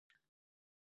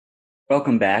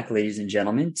Welcome back, ladies and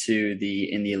gentlemen, to the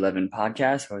In the 11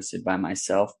 podcast hosted by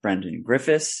myself, Brendan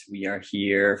Griffiths. We are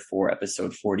here for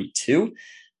episode 42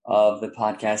 of the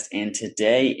podcast. And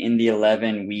today in the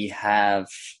 11,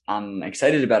 I'm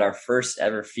excited about our first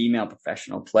ever female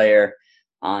professional player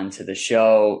onto the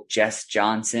show. Jess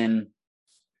Johnson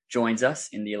joins us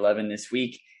in the 11 this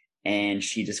week, and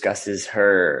she discusses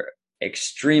her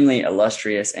extremely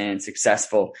illustrious and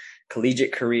successful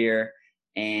collegiate career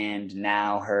and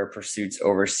now her pursuits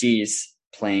overseas,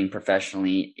 playing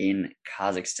professionally in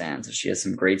Kazakhstan. So she has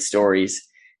some great stories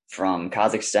from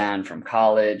Kazakhstan, from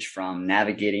college, from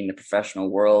navigating the professional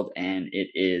world, and it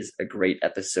is a great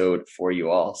episode for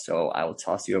you all. So I will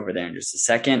toss you over there in just a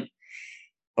second.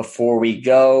 Before we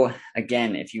go,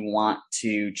 again, if you want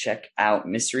to check out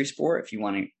Mystery Sport, if you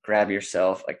want to grab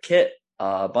yourself a kit,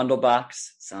 bundle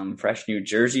box, some fresh new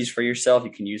jerseys for yourself,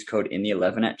 you can use code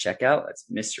IN11 at checkout. That's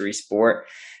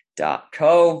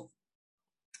mysterysport.co.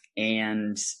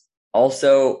 And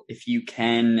also, if you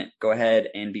can, go ahead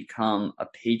and become a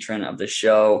patron of the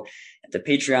show at the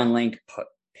Patreon link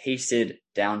pasted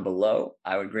down below.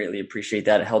 I would greatly appreciate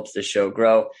that. It helps the show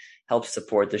grow, helps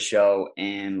support the show,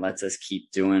 and lets us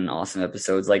keep doing awesome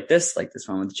episodes like this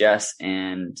one with Jess,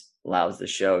 and allows the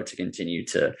show to continue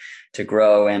to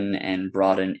grow and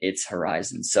broaden its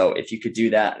horizons. So if you could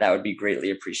do that, that would be greatly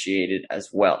appreciated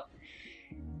as well.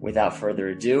 Without further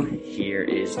ado, here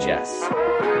is Jess.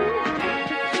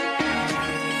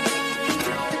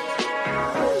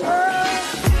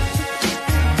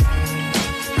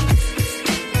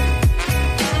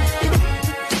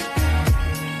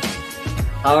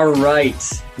 All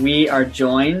right, we are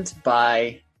joined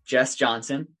by Jess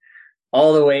Johnson,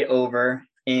 all the way over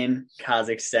in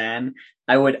Kazakhstan.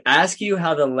 I would ask you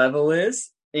how the level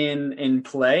is in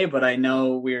play, but I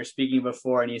know we were speaking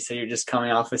before and you said you're just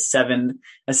coming off a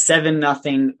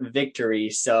 7-0 victory.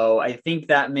 So I think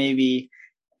that maybe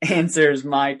answers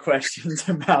my questions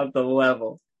about the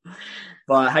level.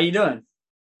 But how you doing?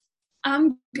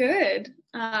 I'm good.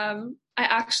 I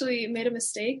actually made a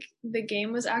mistake. The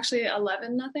game was actually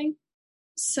 11-0.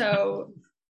 So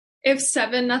if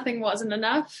 7-0 wasn't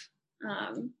enough,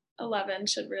 11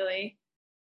 should really,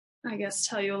 I guess,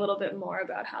 tell you a little bit more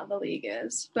about how the league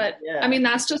is. But yeah. I mean,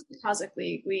 that's just the Kazakh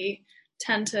league. We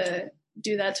tend to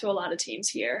do that to a lot of teams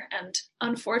here. And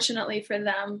unfortunately for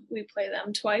them, we play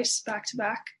them twice back to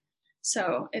back.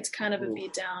 So it's kind of a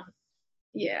beatdown.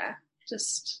 Yeah,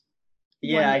 just.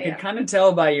 Yeah, I could kind of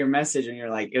tell by your message, and you're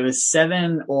like, it was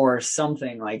 7 or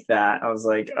something like that. I was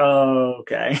like, oh,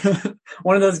 okay.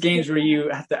 One of those games where you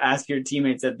have to ask your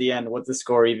teammates at the end what the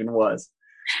score even was.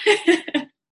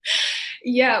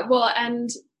 Yeah, well, and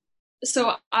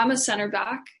so I'm a center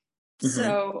back,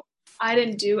 so I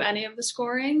didn't do any of the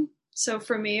scoring. So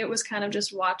for me, it was kind of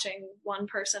just watching one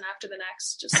person after the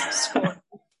next just score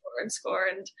and score.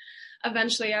 And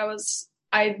eventually I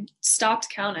stopped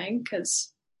counting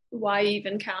because why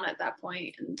even count at that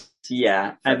point? And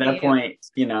yeah, at that point,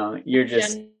 you're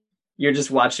just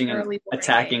watching an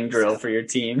attacking drill for your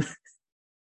team.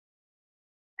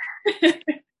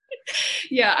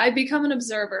 Yeah, I become an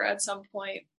observer at some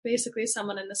point, basically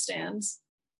someone in the stands.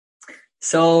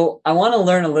 So I want to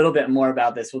learn a little bit more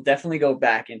about this. We'll definitely go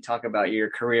back and talk about your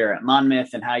career at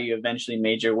Monmouth and how you eventually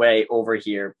made your way over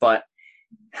here. But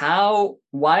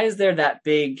why is there that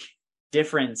big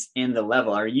difference in the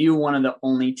level? Are you one of the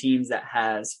only teams that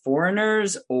has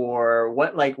foreigners, or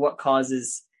what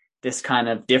causes this kind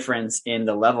of difference in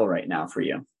the level right now for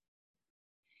you?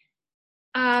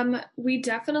 We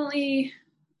definitely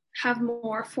have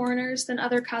more foreigners than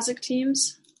other Kazakh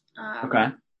teams. Okay.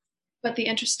 But the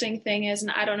interesting thing is,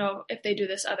 and I don't know if they do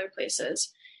this other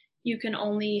places, you can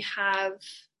only have,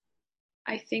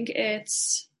 I think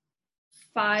it's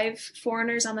 5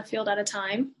 foreigners on the field at a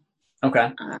time.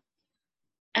 Okay.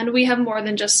 And we have more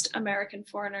than just American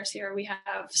foreigners here. We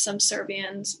have some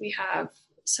Serbians. We have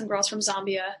some girls from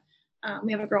Zambia.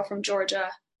 We have a girl from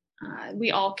Georgia.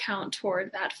 We all count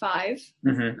toward that 5.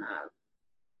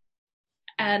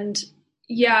 And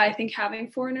yeah, I think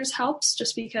having foreigners helps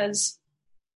just because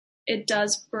it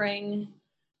does bring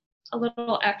a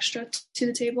little extra to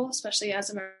the table, especially as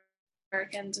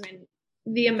Americans. I mean,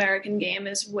 the American game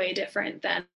is way different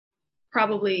than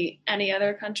probably any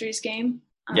other country's game.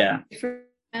 Yeah.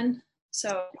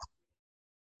 So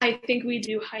I think we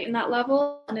do heighten that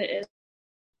level, and it is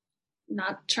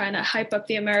not trying to hype up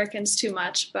the Americans too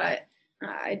much, but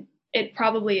it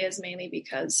probably is mainly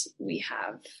because we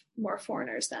have more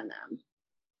foreigners than them.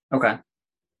 Okay.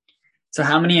 So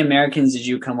how many Americans did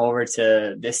you come over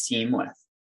to this team with?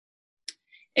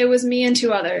 It was me and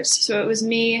 2 others. So it was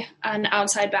me, an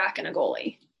outside back, and a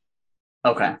goalie.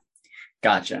 Okay.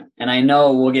 Gotcha. And I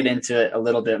know we'll get into it a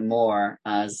little bit more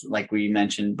as like we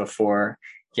mentioned before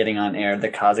getting on air, the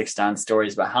Kazakhstan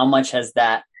stories, but how much has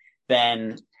that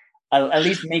been at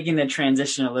least making the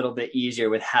transition a little bit easier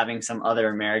with having some other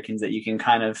Americans that you can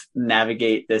kind of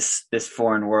navigate this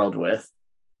foreign world with?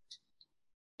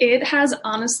 It has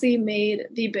honestly made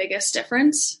the biggest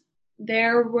difference.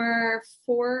 There were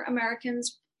 4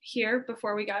 Americans here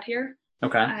before we got here.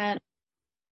 Okay. And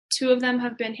 2 of them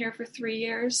have been here for 3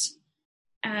 years,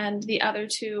 and the other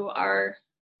 2 are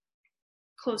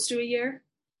close to a year.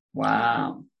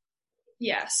 Wow.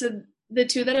 Yeah, so the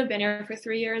 2 that have been here for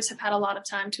 3 years have had a lot of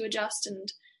time to adjust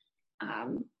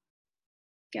and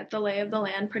get the lay of the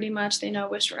land pretty much. They know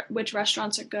which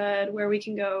restaurants are good, where we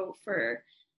can go for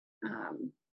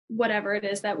whatever it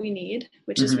is that we need,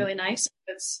 which is really nice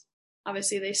because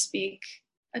obviously they speak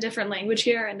a different language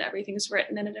here and everything's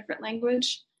written in a different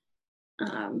language,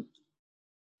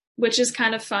 which is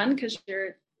kind of fun because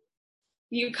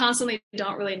you constantly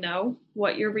don't really know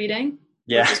what you're reading,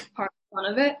 which is part of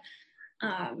fun of it.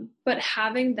 But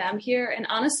having them here, and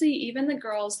honestly, even the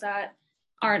girls that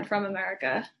aren't from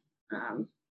America,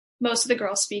 most of the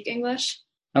girls speak English.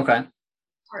 Okay.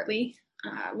 Partly,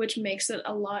 which makes it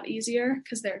a lot easier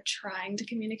because they're trying to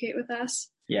communicate with us.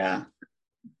 Yeah.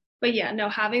 But yeah, no,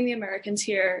 having the Americans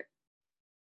here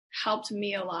helped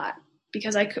me a lot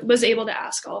because I was able to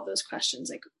ask all of those questions,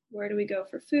 like where do we go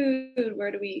for food?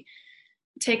 Where do we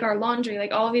take our laundry?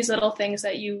 Like all of these little things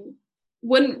that you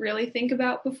wouldn't really think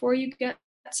about before you get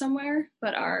somewhere,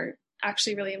 but are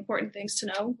actually really important things to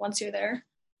know once you're there.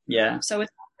 Yeah. So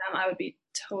without them, I would be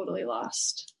totally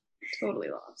lost. Totally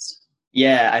lost.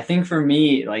 Yeah, I think for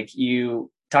me, like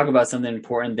you talk about something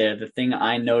important there. The thing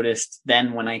I noticed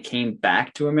then when I came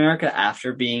back to America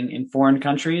after being in foreign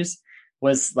countries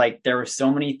was like there were so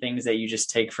many things that you just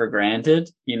take for granted,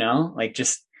 you know, like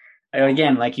just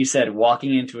again, like you said,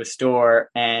 walking into a store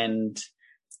and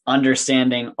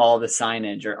understanding all the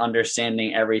signage or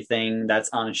understanding everything that's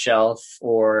on a shelf,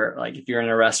 or like if you're in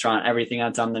a restaurant, everything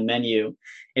that's on the menu.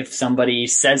 If somebody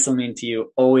says something to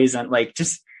you, always like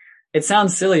just it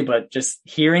sounds silly, but just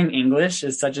hearing English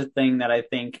is such a thing that I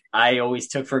think I always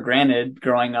took for granted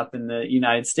growing up in the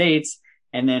United States.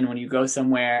 And then when you go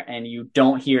somewhere and you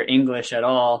don't hear English at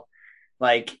all,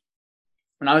 like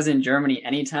when I was in Germany,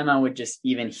 anytime I would just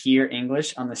even hear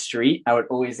English on the street, I would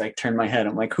always like turn my head.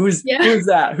 I'm like, who's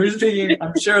that? Who's speaking?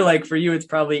 I'm sure like for you, it's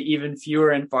probably even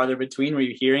fewer and farther between where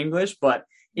you hear English. But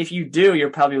if you do, you're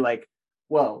probably like,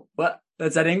 whoa, what?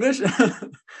 That's that English?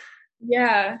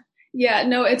 Yeah. Yeah,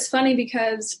 no, it's funny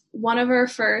because one of our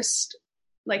first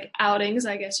like outings,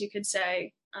 I guess you could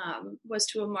say, was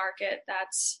to a market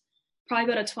that's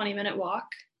probably about a 20-minute walk.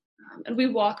 And we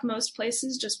walk most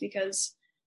places just because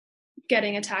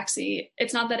getting a taxi,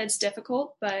 it's not that it's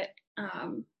difficult, but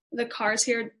the cars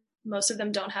here, most of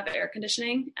them don't have air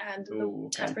conditioning, and the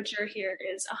temperature here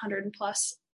is 100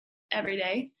 plus every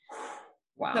day.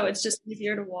 Wow. So it's just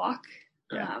easier to walk.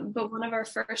 Yeah. But one of our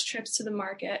first trips to the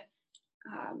market,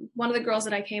 one of the girls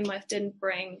that I came with didn't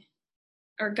bring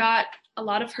or got a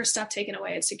lot of her stuff taken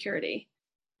away at security.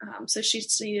 So she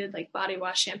needed like body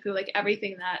wash, shampoo, like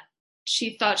everything that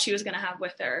she thought she was going to have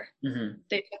with her,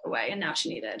 they took away, and now she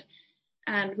needed.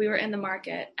 And we were in the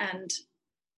market, and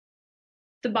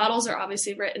the bottles are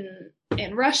obviously written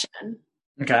in Russian.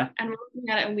 Okay. And we're looking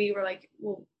at it and we were like,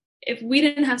 well, if we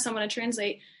didn't have someone to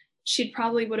translate, she'd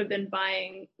probably would have been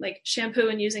buying like shampoo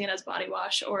and using it as body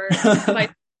wash, or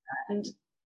and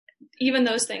even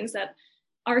those things that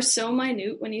are so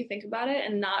minute when you think about it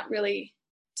and not really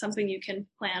something you can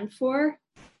plan for.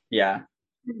 Yeah.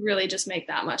 Really just make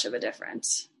that much of a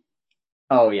difference.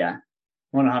 Oh yeah.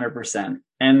 100%.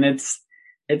 And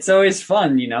it's always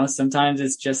fun, you know, sometimes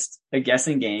it's just a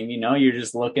guessing game, you know, you're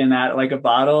just looking at like a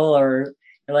bottle, or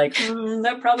you're like,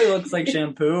 that probably looks like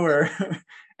shampoo, or,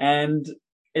 and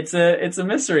it's a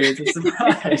mystery. It's a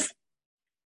surprise.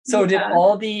 So did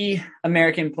all the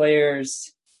American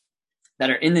players that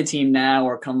are in the team now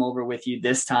or come over with you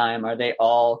this time, are they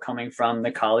all coming from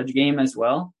the college game as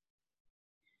well?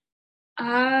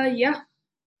 Yeah.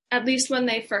 At least when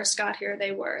they first got here,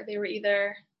 they were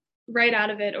either right out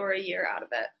of it or a year out of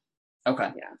it.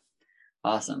 Okay. Yeah.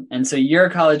 Awesome. And so your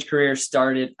college career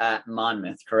started at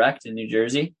Monmouth, correct? In New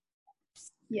Jersey?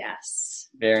 Yes.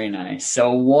 Very nice.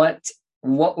 So what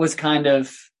was kind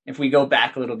of, if we go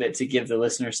back a little bit to give the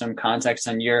listener some context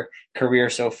on your career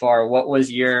so far, what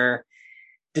was your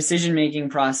decision-making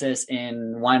process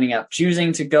in winding up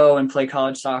choosing to go and play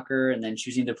college soccer and then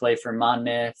choosing to play for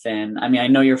Monmouth? And I mean, I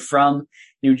know you're from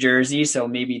New Jersey, so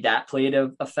maybe that played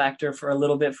a factor for a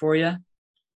little bit for you.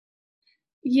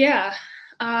 Yeah.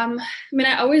 I mean,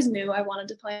 I always knew I wanted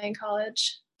to play in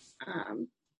college. I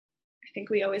think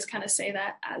we always kind of say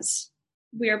that as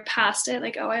we're past it,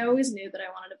 like, oh, I always knew that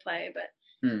I wanted to play. But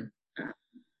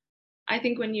I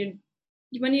think when you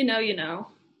know, you know.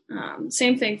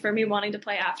 Same thing for me wanting to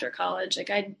play after college. Like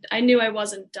I knew I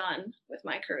wasn't done with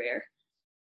my career.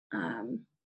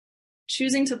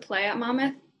 Choosing to play at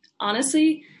Monmouth,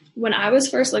 honestly, when I was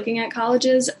first looking at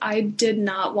colleges, I did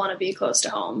not want to be close to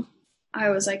home. I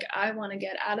was like, I want to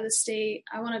get out of the state.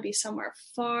 I want to be somewhere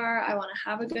far. I want to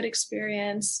have a good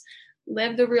experience,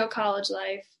 live the real college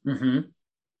life. Mm-hmm.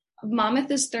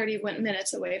 Monmouth is 30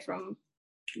 minutes away from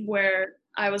where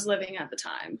I was living at the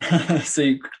time. So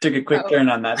you took a quick turn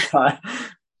on that spot.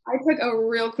 I took a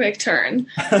real quick turn.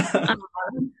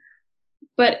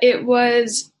 But it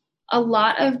was a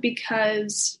lot of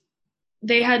because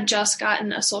they had just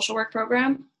gotten a social work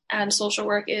program, and social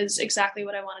work is exactly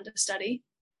what I wanted to study.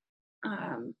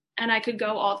 And I could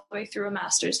go all the way through a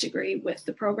master's degree with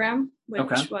the program,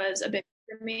 which was a big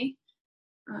for me.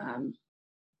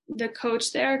 The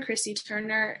coach there, Chrissy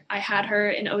Turner, I had her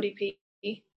in ODP,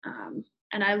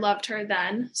 and I loved her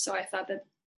then. So I thought that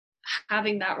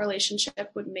having that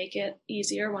relationship would make it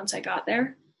easier once I got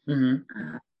there.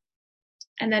 Mm-hmm.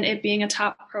 And then it being a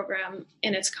top program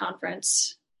in its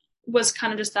conference was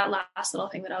kind of just that last little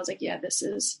thing that I was like, yeah, this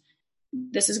is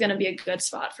going to be a good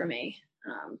spot for me,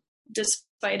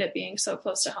 despite it being so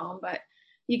close to home. But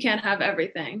you can't have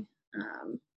everything.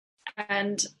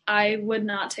 And I would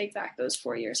not take back those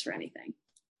 4 years for anything.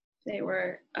 They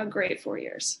were a great 4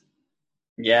 years.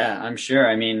 Yeah, I'm sure.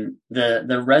 I mean,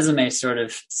 the resume sort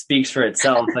of speaks for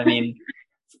itself. I mean,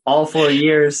 all 4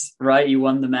 years, right? You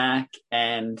won the MAC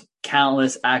and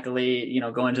countless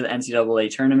accolades, going to the NCAA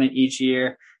tournament each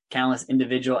year, countless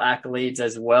individual accolades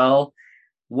as well.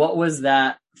 What was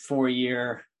that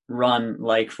 4-year run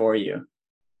like for you?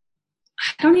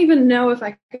 I don't even know if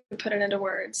I could put it into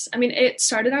words. I mean, it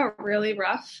started out really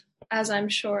rough, as I'm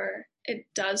sure it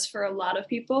does for a lot of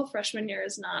people. Freshman year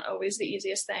is not always the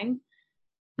easiest thing.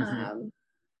 Mm-hmm.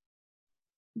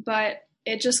 But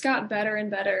it just got better and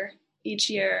better each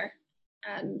year.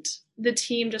 And the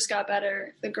team just got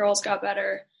better. The girls got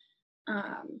better.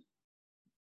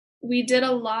 We did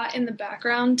a lot in the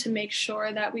background to make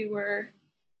sure that we were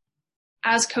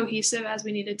as cohesive as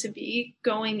we needed to be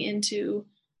going into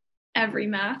every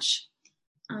match.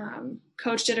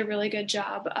 Coach did a really good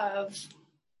job of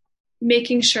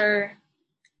making sure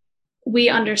we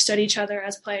understood each other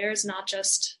as players, not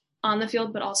just on the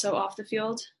field, but also off the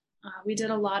field. We did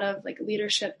a lot of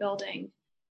leadership building.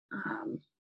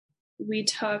 We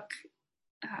took,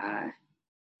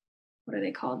 what are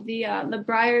they called? The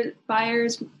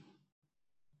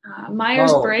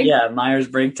Myers-Briggs. Yeah,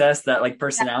 Myers-Briggs test, that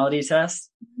personality test.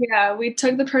 Yeah, we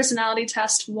took the personality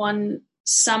test one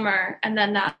summer, and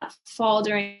then that fall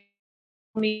during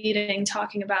meeting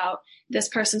talking about this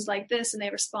person's like this and they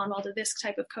respond well to this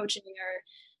type of coaching, or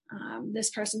this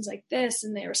person's like this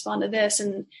and they respond to this.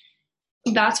 And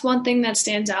that's one thing that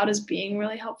stands out as being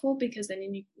really helpful, because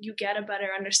then you get a better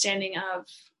understanding of,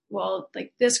 well,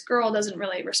 this girl doesn't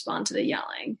really respond to the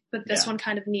yelling, but this one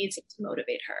kind of needs it to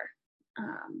motivate her.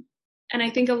 And I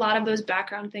think a lot of those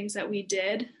background things that we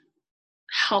did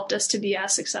helped us to be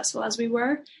as successful as we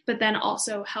were, but then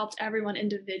also helped everyone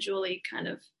individually kind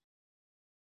of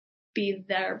be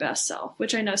their best self,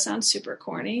 which I know sounds super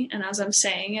corny. And as I'm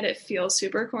saying it, it feels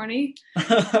super corny,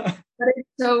 but it's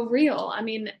so real. I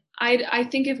mean, I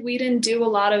think if we didn't do a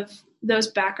lot of those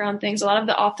background things, a lot of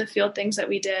the off the field things that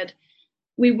we did,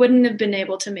 we wouldn't have been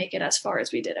able to make it as far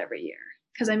as we did every year.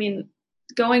 Because I mean,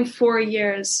 going 4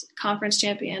 years conference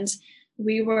champions,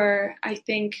 we were, I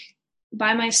think,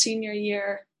 by my senior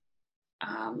year,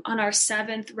 on our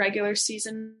 7th regular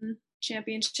season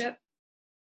championship.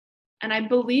 And I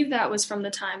believe that was from the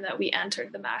time that we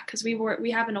entered the MAC, because we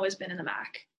haven't always been in the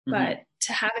MAC. Mm-hmm. But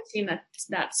to have a team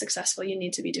that's successful, you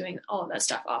need to be doing all of that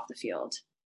stuff off the field.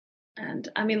 And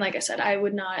I mean, like I said, I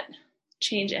would not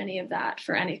change any of that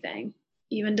for anything,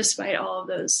 even despite all of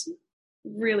those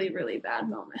really, really bad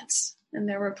moments. And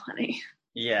there were plenty.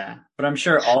 Yeah, but I'm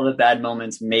sure all the bad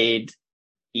moments made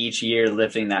each year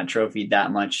lifting that trophy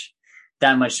that much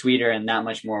sweeter and that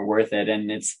much more worth it.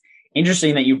 And it's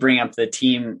interesting that you bring up the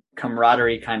team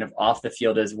camaraderie kind of off the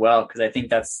field as well, because I think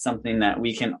that's something that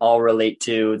we can all relate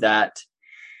to, that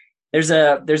there's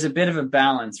a bit of a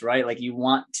balance, right? Like you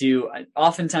want to,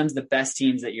 oftentimes the best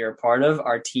teams that you're a part of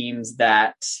are teams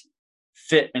that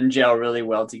fit and gel really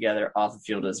well together off the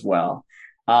field as well.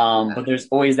 But there's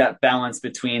always that balance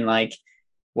between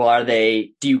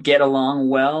do you get along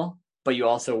well, but you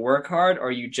also work hard,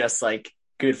 or you just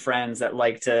good friends that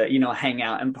like to, hang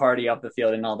out and party off the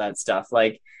field and all that stuff.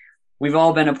 Like, we've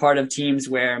all been a part of teams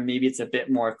where maybe it's a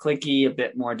bit more cliquey, a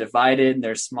bit more divided.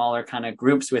 There's smaller kind of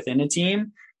groups within a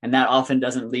team, and that often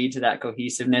doesn't lead to that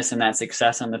cohesiveness and that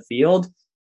success on the field.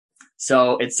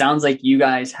 So it sounds like you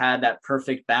guys had that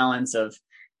perfect balance of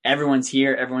everyone's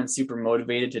here, everyone's super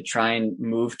motivated to try and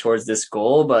move towards this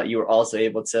goal, but you were also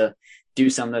able to do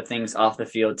some of the things off the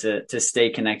field to stay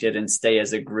connected and stay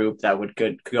as a group that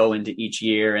could go into each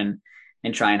year and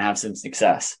try and have some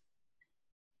success.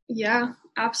 Yeah,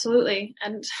 absolutely.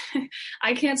 And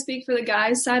I can't speak for the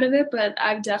guys side of it, but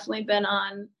I've definitely been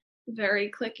on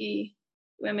very cliquey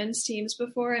women's teams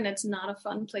before, and it's not a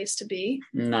fun place to be.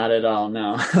 Not at all,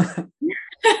 no.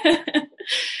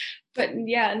 But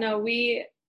yeah, no,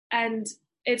 and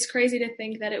it's crazy to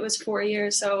think that it was 4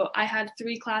 years. So I had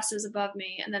 3 classes above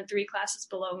me and then 3 classes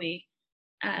below me,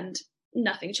 and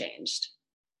nothing changed.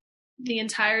 The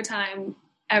entire time,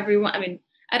 everyone, I mean,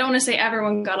 I don't want to say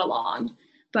everyone got along,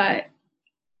 but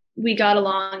we got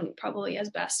along probably as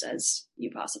best as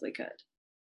you possibly could.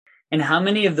 And how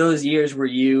many of those years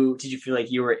did you feel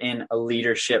like you were in a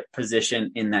leadership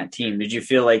position in that team? Did you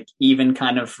feel like even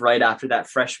kind of right after that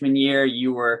freshman year,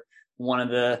 you were one of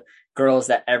the girls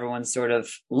that everyone sort of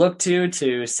looked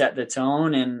to set the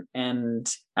tone?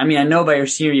 And I mean, I know by your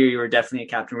senior year, you were definitely a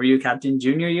captain. Were you a captain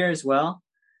junior year as well?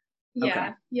 Yeah. Okay.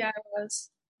 Yeah, I was.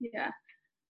 Yeah.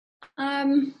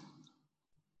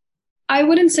 I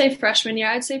wouldn't say freshman year.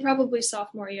 I'd say probably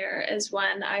sophomore year is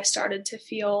when I started to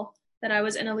feel that I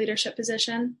was in a leadership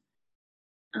position.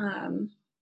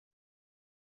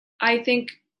 I think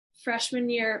freshman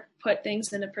year put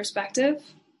things into perspective.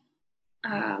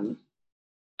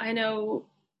 I know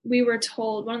we were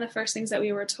told, one of the first things that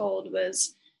we were told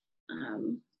was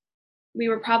we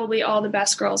were probably all the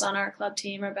best girls on our club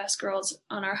team or best girls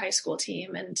on our high school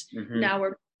team. And now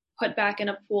we're put back in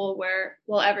a pool where,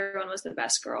 well, everyone was the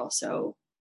best girl. So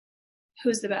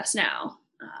who's the best now?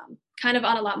 Kind of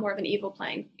on a lot more of an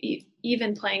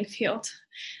even playing field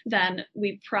than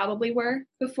we probably were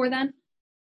before then.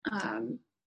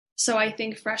 So I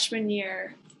think freshman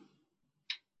year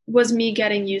was me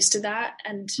getting used to that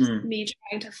and me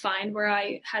trying to find where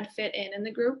I had fit in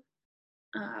the group.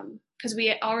 Because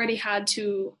we already had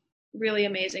 2 really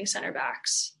amazing center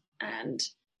backs, and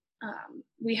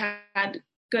we had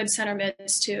good center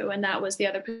mids too, and that was the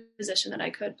other position that I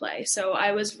could play. So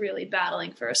I was really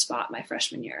battling for a spot my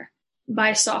freshman year.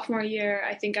 By sophomore year,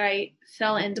 I think I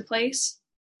fell into place,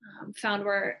 found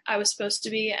where I was supposed to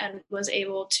be, and was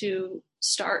able to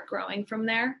start growing from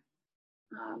there.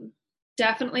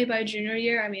 Definitely by junior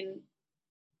year, I mean,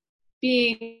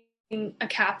 being a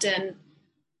captain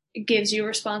gives you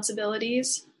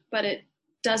responsibilities, but it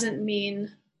doesn't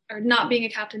mean, or not being a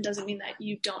captain doesn't mean that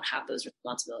you don't have those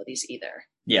responsibilities either.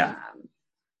 Yeah.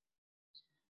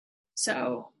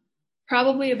 So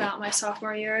probably about my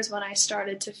sophomore year is when I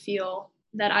started to feel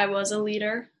that I was a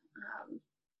leader.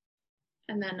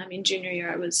 And then, I mean, junior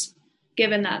year, I was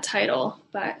given that title,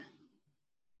 but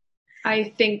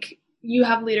I think you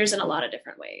have leaders in a lot of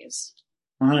different ways.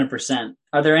 100%.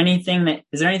 Is there anything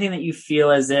that you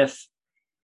feel as if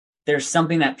there's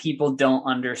something that people don't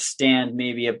understand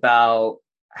maybe about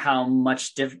how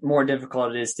much more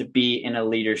difficult it is to be in a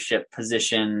leadership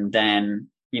position than,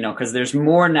 because there's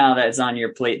more now that's on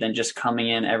your plate than just coming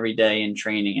in every day and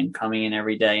training and coming in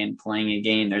every day and playing a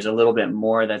game. There's a little bit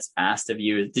more that's asked of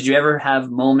you. Did you ever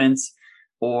have moments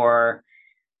or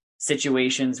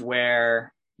situations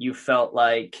where you felt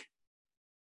like,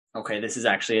 okay, this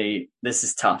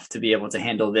is tough to be able to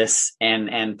handle this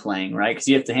and playing, right? Because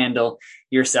you have to handle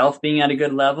yourself being at a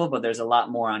good level, but there's a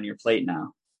lot more on your plate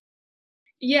now.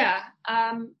 Yeah.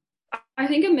 I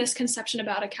think a misconception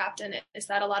about a captain is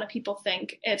that a lot of people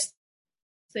think it's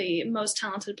the most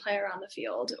talented player on the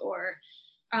field or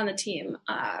on the team,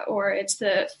 or it's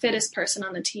the fittest person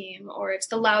on the team, or it's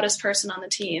the loudest person on the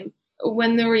team.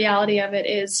 When the reality of it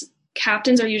is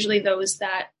captains are usually those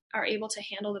that are able to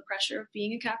handle the pressure of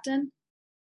being a captain.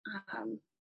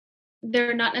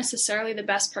 They're not necessarily the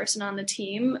best person on the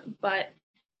team, but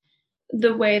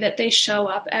the way that they show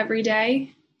up every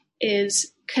day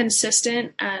is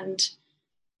consistent and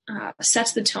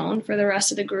sets the tone for the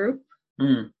rest of the group.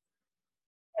 But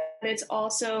it's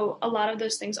also a lot of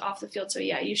those things off the field. So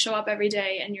yeah, you show up every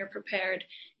day and you're prepared.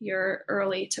 You're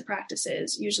early to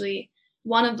practices, usually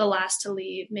one of the last to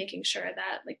leave, making sure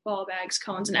that like ball bags,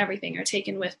 cones, and everything are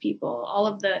taken with people, all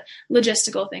of the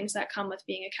logistical things that come with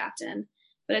being a captain.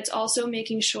 But it's also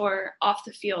making sure off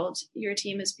the field your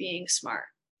team is being smart.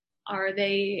 Are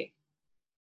they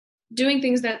doing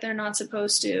things that they're not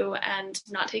supposed to and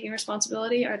not taking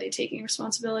responsibility? Are they taking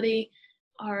responsibility?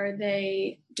 Are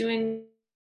they doing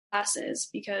classes?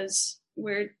 Because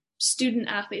we're student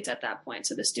athletes at that point.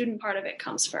 So the student part of it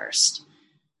comes first.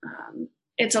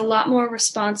 It's a lot more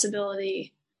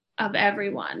responsibility of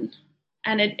everyone.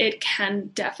 And it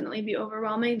can definitely be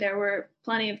overwhelming. There were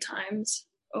plenty of times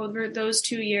over those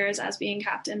 2 years as being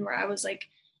captain where I was like,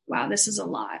 wow, this is a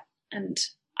lot. And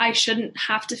I shouldn't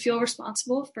have to feel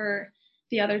responsible for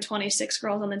the other 26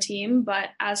 girls on the team, but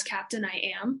as captain,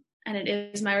 I am. And it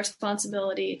is my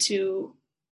responsibility to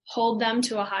hold them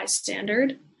to a high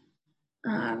standard.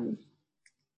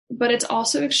 But it's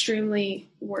also extremely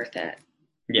worth it.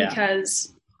 Yeah.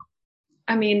 Because,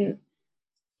 I mean,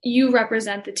 you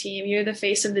represent the team, you're the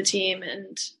face of the team.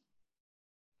 And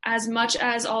as much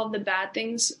as all of the bad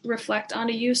things reflect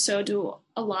onto you, so do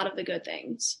a lot of the good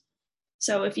things.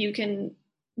 So if you can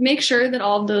make sure that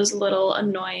all of those little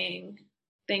annoying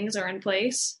things are in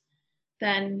place,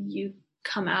 then you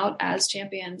come out as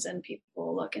champions and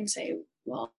people look and say,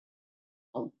 well,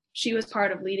 she was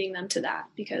part of leading them to that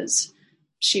because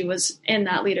she was in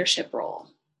that leadership role.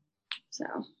 So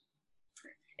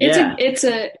it's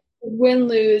a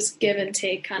win-lose, give and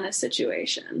take kind of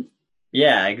situation.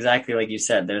 Yeah, exactly. Like you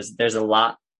said, there's a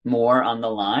lot more on the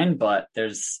line, but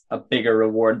there's a bigger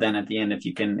reward then at the end if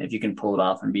you can pull it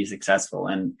off and be successful.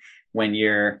 And when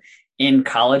you're in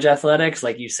college athletics,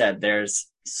 like you said, there's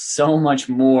so much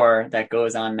more that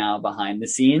goes on now behind the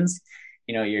scenes.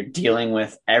 You know, you're dealing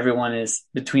with everyone is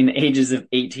between the ages of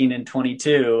 18 and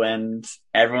 22, and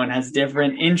everyone has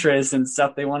different interests and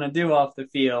stuff they want to do off the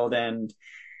field. And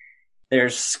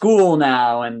there's school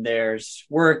now, and there's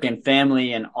work and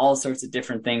family and all sorts of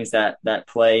different things that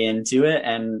play into it.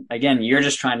 And again, you're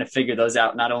just trying to figure those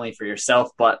out, not only for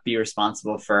yourself, but be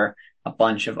responsible for a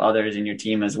bunch of others in your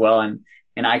team as well. And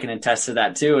I can attest to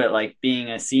that too. It like being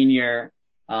a senior,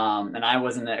 and I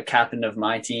wasn't a captain of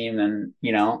my team, and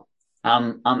you know,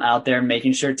 I'm out there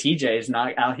making sure TJ is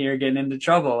not out here getting into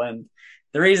trouble. And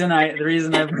the reason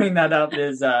I bring that up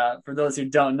is for those who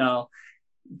don't know,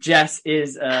 Jess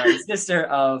is a sister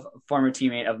of a former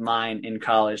teammate of mine in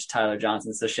college, Tyler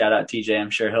Johnson. So shout out TJ.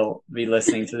 I'm sure he'll be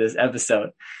listening to this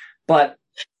episode. But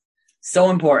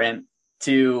so important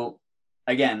to,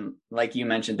 again, like you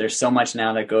mentioned, there's so much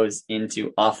now that goes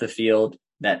into off the field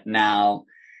that now,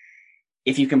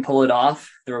 if you can pull it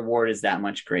off, the reward is that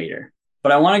much greater.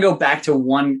 But I want to go back to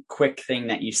one quick thing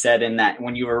that you said, in that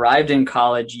when you arrived in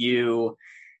college, you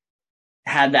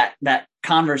had that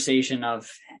conversation of,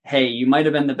 hey, you might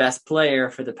have been the best player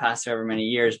for the past however many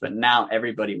years, but now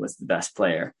everybody was the best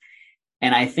player.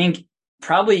 And I think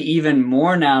probably even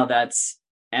more now that's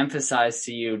emphasized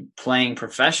to you playing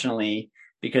professionally,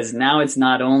 because now it's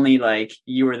not only like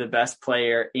you were the best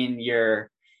player in your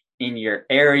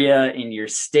area, in your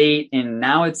state. And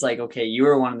now it's like, okay, you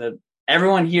were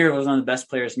everyone here was one of the best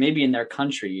players, maybe in their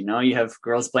country. You know, you have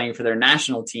girls playing for their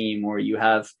national team, or you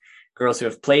have girls who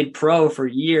have played pro for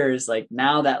years. Like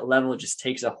now that level just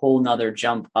takes a whole nother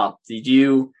jump up. Did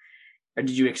you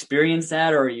experience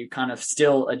that, or are you kind of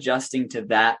still adjusting to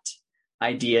that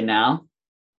idea now?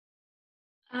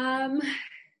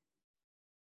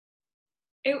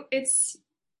 It's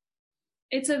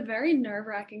a very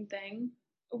nerve-wracking thing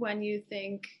when you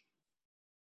think,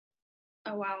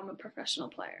 oh wow, I'm a professional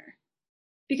player.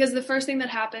 Because the first thing that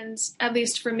happens, at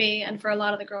least for me and for a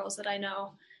lot of the girls that I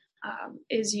know,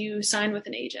 is you sign with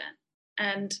an agent.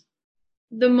 And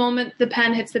the moment the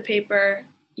pen hits the paper,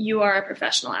 you are a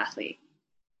professional athlete,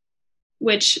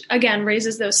 which again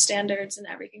raises those standards and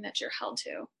everything that you're held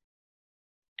to.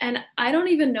 And I don't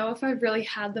even know if I've really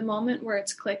had the moment where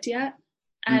it's clicked yet.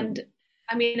 And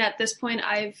I mean, at this point,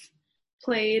 I've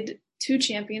played 2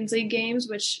 Champions League games,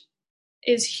 which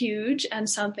is huge and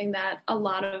something that a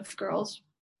lot of girls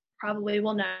probably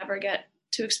will never get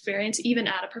to experience, even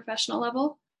at a professional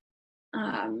level.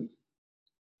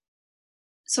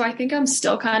 So I think I'm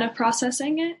still kind of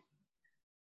processing it,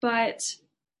 but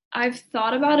I've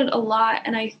thought about it a lot.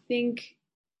 And I think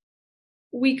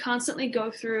we constantly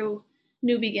go through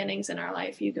new beginnings in our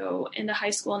life. You go into high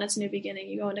school and it's a new beginning.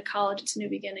 You go into college, it's a new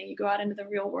beginning. You go out into the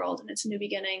real world and it's a new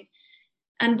beginning.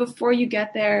 And before you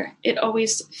get there, it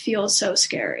always feels so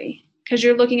scary because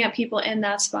you're looking at people in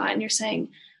that spot and you're saying,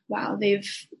 wow, they've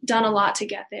done a lot to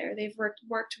get there. They've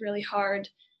worked really hard.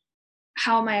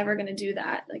 How am I ever going to do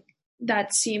that? Like,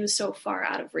 that seems so far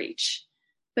out of reach.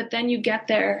 But then you get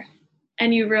there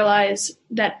and you realize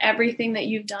that everything that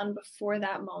you've done before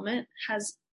that moment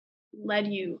has led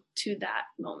you to that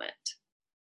moment.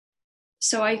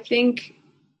 So I think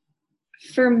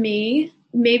for me,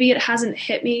 maybe it hasn't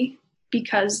hit me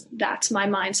because that's my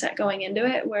mindset going into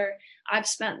it, where I've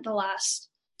spent the last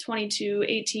 22,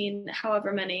 18,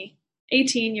 however many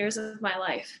 18 years of my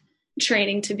life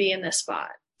training to be in this spot.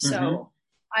 So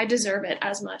I deserve it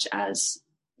as much as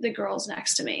the girls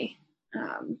next to me.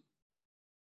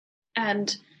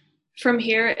 And from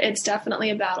here, it's definitely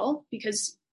a battle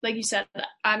because, like you said,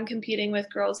 I'm competing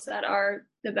with girls that are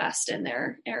the best in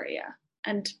their area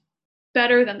and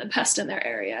better than the best in their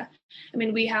area. I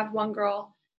mean, we have one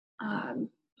girl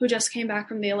who just came back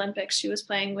from the Olympics. She was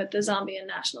playing with the Zambian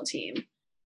national team.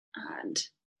 And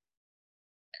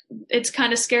it's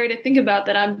kind of scary to think about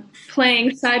that I'm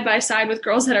playing side by side with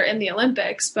girls that are in the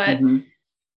Olympics, but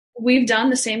we've done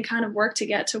the same kind of work to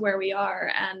get to where we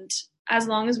are. And as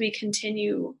long as we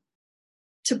continue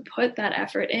to put that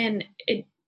effort in, it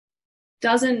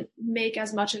doesn't make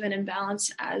as much of an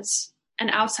imbalance as an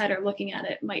outsider looking at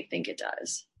it might think it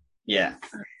does. Yeah.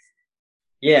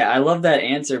 Yeah, I love that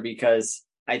answer because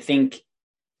I think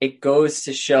it goes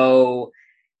to show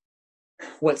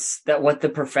what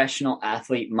the professional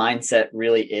athlete mindset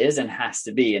really is and has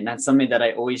to be. And that's something that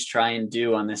I always try and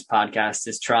do on this podcast,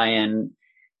 is try and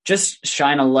just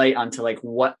shine a light onto like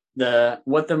what the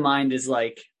mind is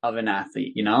like of an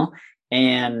athlete, you know?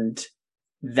 And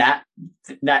that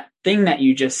thing that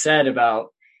you just said about,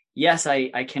 yes,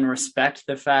 I can respect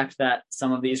the fact that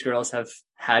some of these girls have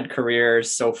had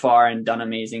careers so far and done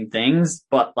amazing things.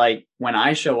 But like when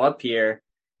I show up here,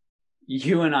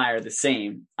 you and I are the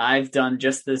same. I've done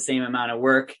just the same amount of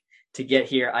work to get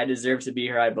here. I deserve to be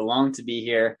here. I belong to be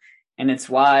here. And it's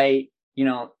why, you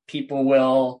know, people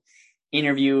will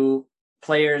interview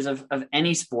players of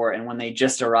any sport. And when they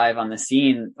just arrive on the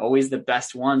scene, always the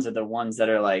best ones are the ones that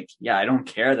are like, yeah, I don't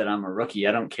care that I'm a rookie.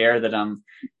 I don't care that I'm,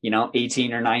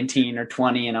 18 or 19 or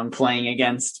 20 and I'm playing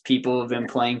against people who've been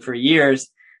playing for years.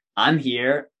 I'm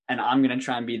here and I'm going to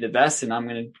try and be the best, and I'm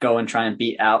going to go and try and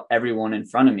beat out everyone in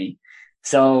front of me.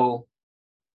 So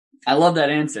I love that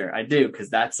answer. I do. Cause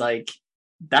that's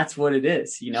what it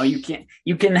is.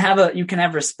 You can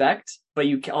have respect, but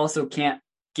you also can't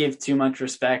give too much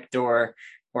respect or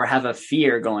have a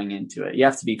fear going into it. You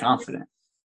have to be confident.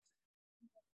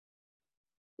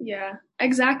 Yeah,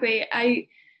 exactly.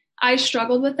 I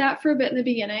struggled with that for a bit in the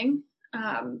beginning.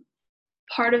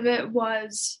 Part of it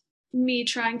was me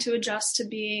trying to adjust to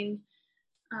being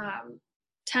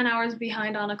 10 hours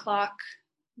behind on a clock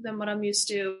than what I'm used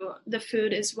to. The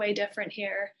food is way different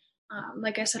here.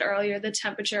 Like I said earlier, the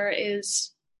temperature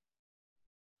is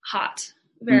hot,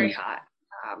 very hot.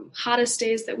 Hottest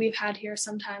days that we've had here,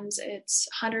 sometimes it's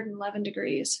 111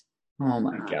 degrees. Oh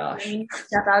my gosh. And you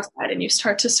step outside and you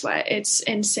start to sweat. It's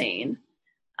insane.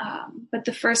 But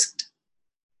the first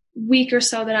week or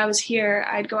so that I was here,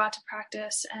 I'd go out to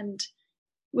practice and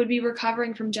would be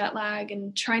recovering from jet lag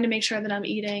and trying to make sure that I'm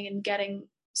eating and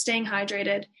staying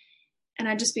hydrated. And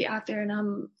I'd just be out there and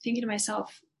I'm thinking to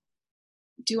myself,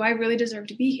 do I really deserve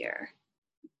to be here?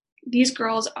 These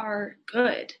girls are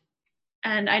good.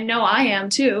 And I know I am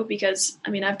too, because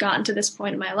I've gotten to this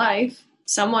point in my life.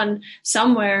 Someone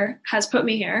somewhere has put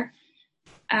me here.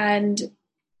 And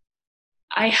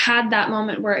I had that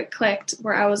moment where it clicked,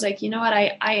 where I was like, you know what?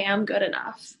 I am good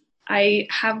enough. I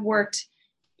have worked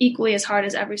equally as hard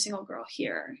as every single girl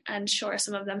here. And sure,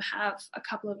 some of them have a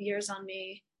couple of years on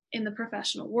me in the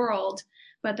professional world,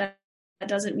 but that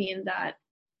doesn't mean that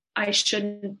I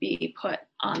shouldn't be put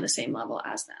on the same level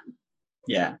as them.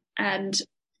 Yeah. And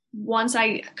once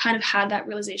I kind of had that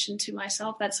realization to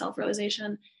myself, that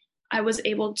self-realization, I was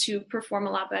able to perform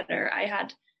a lot better. I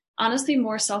had honestly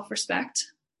more self-respect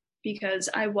because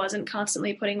I wasn't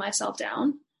constantly putting myself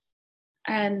down,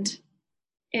 and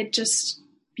it just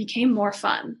became more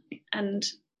fun. And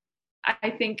I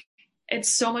think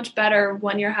it's so much better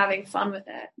when you're having fun with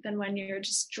it than when you're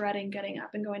just dreading getting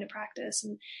up and going to practice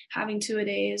and having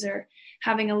 2-a-days or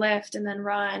having a lift and then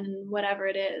run and whatever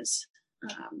it is.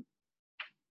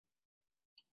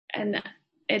 And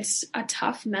it's a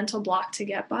tough mental block to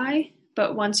get by,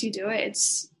 but once you do it,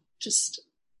 it's just,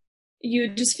 you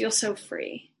just feel so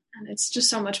free, and it's just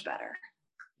so much better.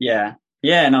 Yeah.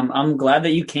 Yeah. And I'm glad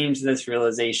that you came to this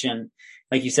realization.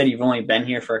 Like you said, you've only been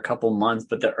here for a couple months,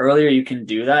 but the earlier you can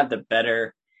do that, the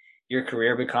better your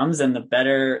career becomes and the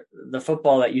better the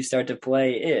football that you start to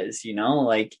play is,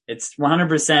 like it's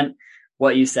 100%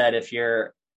 what you said. If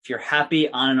you're happy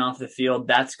on and off the field,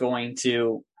 that's going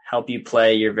to help you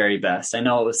play your very best. I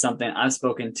know it was something I've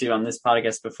spoken to on this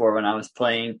podcast before when I was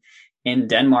playing in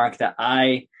Denmark, that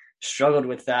I struggled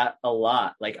with that a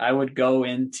lot. Like I would go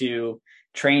into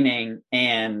training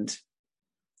and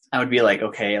I would be like,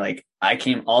 okay, like I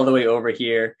came all the way over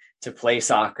here to play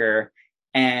soccer,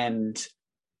 and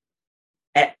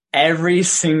at every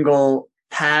single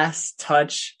pass,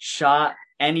 touch, shot,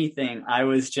 anything, I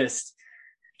was just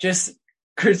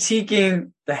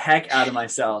critiquing the heck out of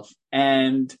myself.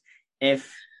 And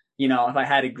if I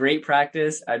had a great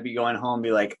practice, I'd be going home and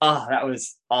be like, oh, that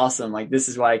was awesome. Like, this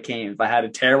is why I came. If I had a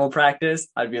terrible practice,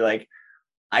 I'd be like,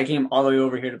 I came all the way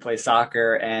over here to play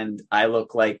soccer and I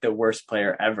look like the worst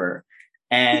player ever.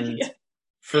 And yeah.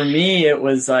 For me, it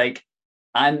was like,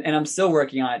 I'm still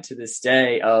working on it to this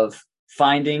day of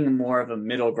finding more of a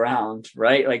middle ground,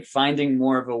 right? Like finding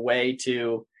more of a way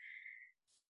to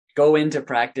go into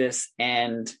practice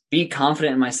and be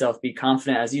confident in myself, be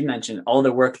confident, as you mentioned, all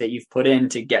the work that you've put in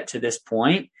to get to this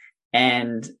point.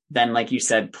 And then, like you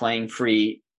said, playing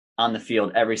free on the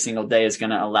field every single day is going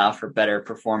to allow for better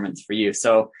performance for you.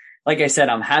 So like I said,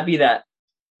 I'm happy that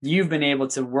you've been able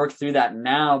to work through that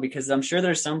now, because I'm sure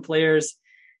there's some players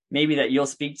maybe that you'll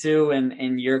speak to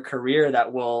in your career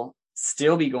that will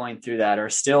still be going through that, or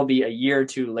still be a year or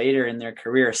two later in their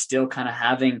career, still kind of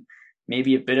having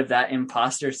maybe a bit of that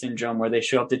imposter syndrome where they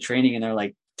show up to training and they're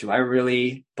like, do I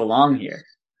really belong here?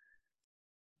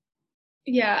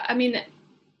 Yeah. I mean,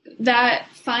 that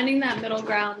finding that middle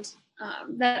ground,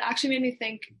 that actually made me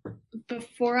think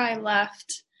before I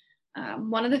left.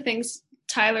 One of the things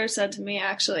Tyler said to me,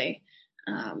 actually,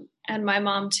 and my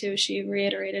mom too, she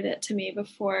reiterated it to me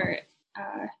before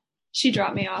she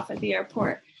dropped me off at the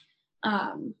airport,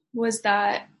 was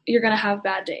that you're going to have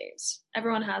bad days.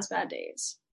 Everyone has bad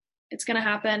days. It's going to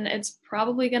happen. It's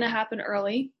probably going to happen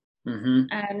early,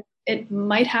 and it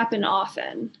might happen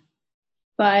often,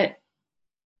 but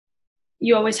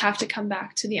you always have to come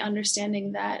back to the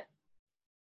understanding that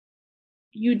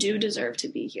you do deserve to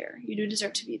be here. You do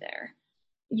deserve to be there.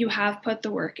 You have put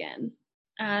the work in,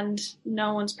 and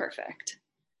no one's perfect.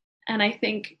 And I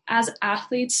think as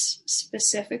athletes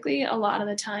specifically, a lot of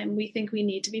the time we think we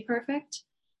need to be perfect.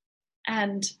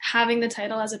 And having the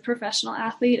title as a professional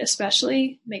athlete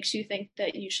especially makes you think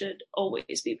that you should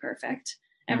always be perfect.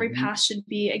 Every pass should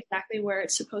be exactly where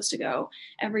it's supposed to go.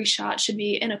 Every shot should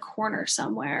be in a corner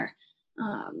somewhere.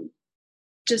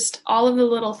 Just all of the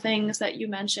little things that you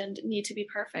mentioned need to be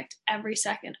perfect every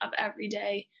second of every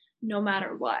day, no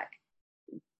matter what.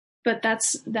 But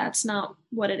that's not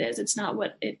what it is. It's not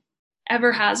what it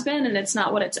ever has been, and it's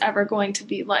not what it's ever going to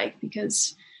be like,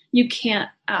 because you can't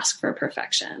ask for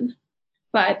perfection.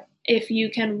 But if you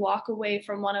can walk away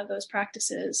from one of those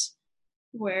practices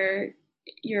where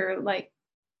you're like,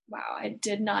 wow, I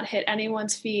did not hit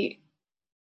anyone's feet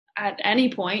at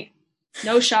any point.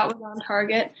 No shot was on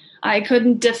target. I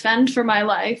couldn't defend for my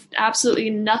life. Absolutely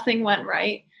nothing went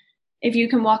right. If you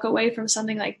can walk away from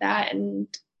something like that and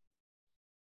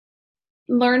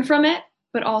learn from it,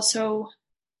 but also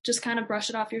just kind of brush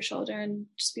it off your shoulder and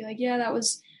just be like, yeah, that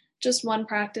was just one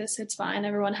practice. It's fine.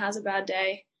 Everyone has a bad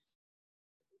day.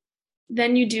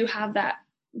 Then you do have that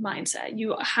mindset.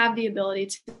 You have the ability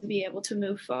to be able to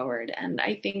move forward. And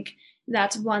I think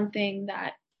that's one thing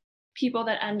that people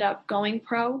that end up going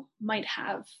pro might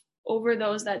have over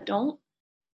those that don't.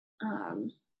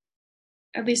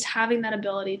 At least having that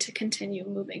ability to continue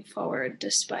moving forward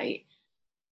despite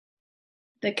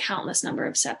the countless number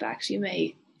of setbacks you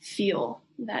may feel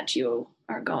that you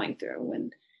are going through.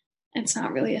 When it's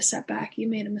not really a setback, you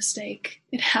made a mistake.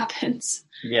 It happens.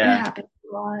 Yeah, it happens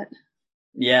a lot.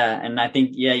 Yeah, and I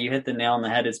think you hit the nail on the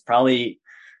head. It's probably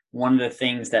one of the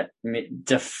things that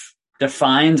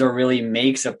defines or really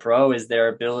makes a pro is their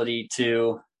ability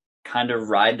to kind of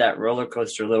ride that roller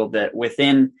coaster a little bit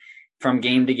within, from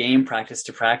game to game, practice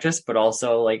to practice, but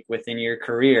also like within your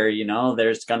career.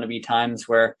 There's going to be times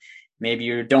where maybe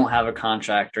you don't have a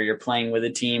contract, or you're playing with a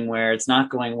team where it's not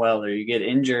going well, or you get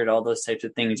injured. All those types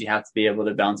of things you have to be able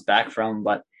to bounce back from.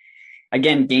 But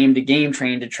again, game to game,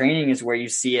 training to training is where you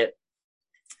see it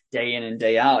day in and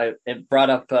day out. It brought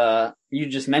up, you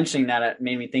just mentioning that, it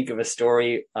made me think of a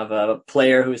story of a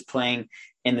player who was playing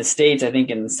in the States, I think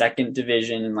in the second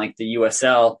division in like the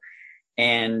USL.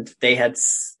 And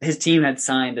his team had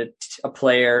signed a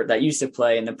player that used to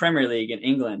play in the Premier League in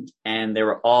England. And they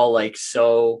were all like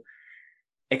so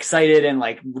excited and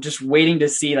like just waiting to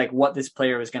see like what this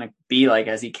player was going to be like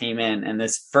as he came in. And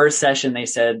this first session, they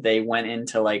said they went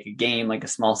into like a game, like a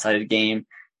small sided game,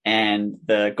 and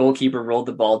the goalkeeper rolled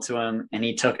the ball to him and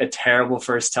he took a terrible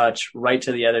first touch right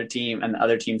to the other team, and the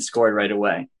other team scored right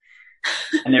away.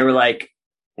 And they were like,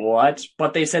 what?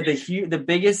 But they said the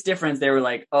biggest difference, they were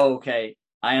like, oh, okay,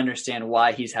 I understand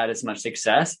why he's had as much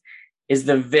success, is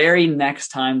the very next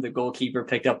time the goalkeeper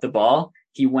picked up the ball,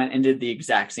 he went and did the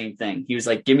exact same thing. He was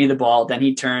like, give me the ball. Then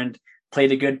he turned,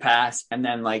 played a good pass, and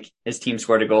then like his team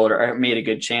scored a goal or made a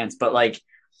good chance. But like,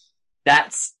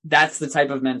 that's the type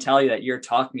of mentality that you're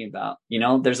talking about.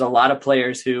 There's a lot of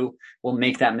players who will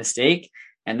make that mistake,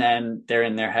 and then they're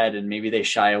in their head and maybe they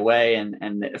shy away,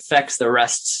 and it affects the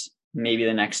rest, maybe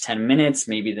the next 10 minutes,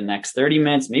 maybe the next 30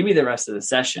 minutes, maybe the rest of the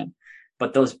session.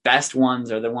 But those best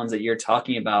ones are the ones that you're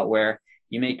talking about, where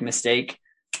you make a mistake.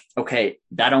 Okay,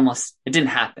 it didn't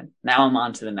happen. Now I'm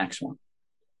on to the next one.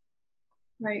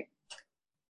 Right.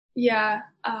 Yeah.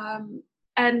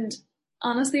 And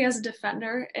honestly, as a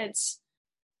defender, it's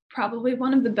probably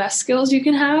one of the best skills you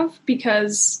can have,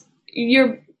 because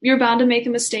you're bound to make a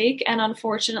mistake. And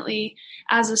unfortunately,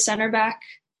 as a center back,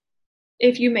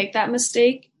 if you make that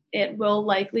mistake, it will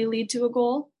likely lead to a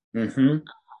goal. Mm-hmm.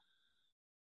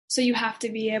 So you have to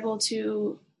be able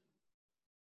to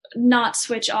not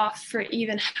switch off for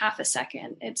even half a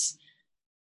second. It's,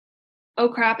 oh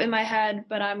crap, in my head,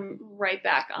 but I'm right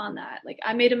back on that. Like,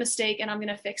 I made a mistake and I'm going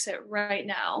to fix it right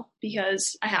now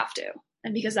because I have to,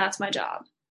 and because that's my job.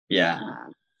 Yeah.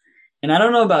 And I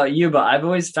don't know about you, but I've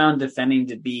always found defending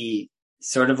to be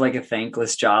sort of like a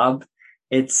thankless job.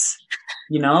 It's,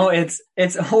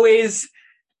 it's always,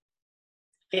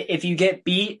 if you get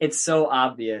beat, it's so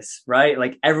obvious, right?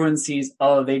 Like, everyone sees,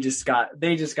 oh, they just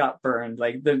got burned.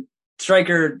 Like, the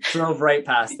striker drove right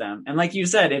past them. And like you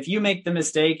said, if you make the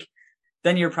mistake,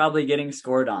 then you're probably getting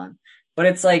scored on. But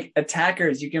it's like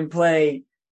attackers, you can play,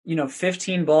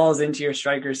 15 balls into your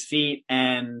striker's feet,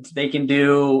 and they can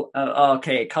do,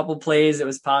 a couple plays it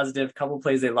was positive, couple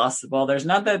plays they lost the ball. There's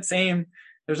not that same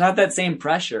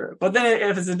pressure. But then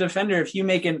if it's a defender, if you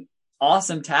make an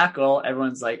awesome tackle,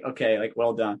 everyone's like, okay, like,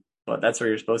 well done. But that's what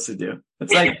you're supposed to do.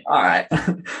 It's like, all right,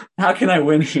 how can I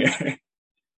win here?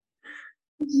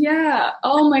 Yeah.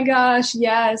 Oh my gosh.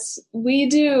 Yes. We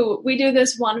do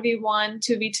this 1v1,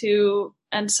 2v2,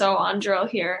 and so on drill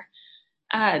here.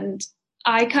 And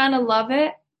I kind of love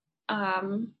it.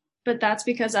 But that's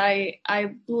because I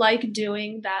like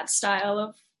doing that style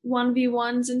of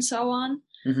 1v1s and so on.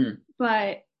 Mm-hmm.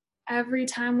 But every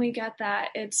time we get that,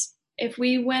 it's, if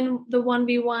we win the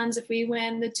 1v1s, if we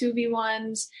win the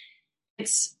 2v1s,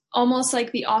 it's almost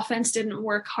like the offense didn't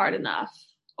work hard enough,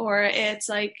 or it's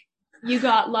like, you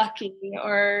got lucky,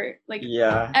 or like,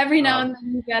 yeah, every now and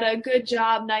then you get a good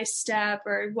job, nice step,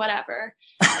 or whatever.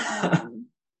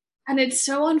 And it's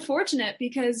so unfortunate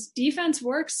because defense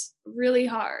works really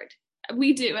hard.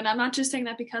 We do. And I'm not just saying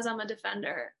that because I'm a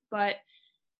defender, but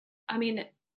I mean,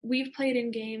 we've played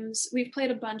in games, we've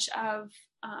played a bunch of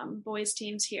boys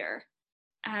teams here.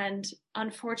 And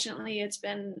unfortunately, it's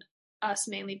been us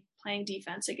mainly playing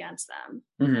defense against them.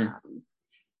 Mm-hmm.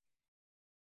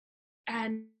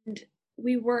 And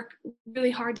we work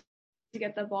really hard to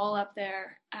get the ball up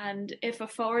there. And if a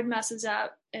forward messes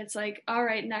up, it's like, all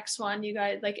right, next one, you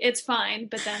guys, like, it's fine.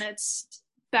 But then it's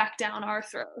back down our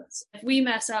throats. If we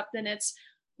mess up, then it's,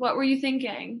 what were you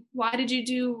thinking? Why did you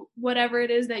do whatever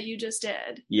it is that you just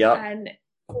did? Yeah. And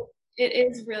it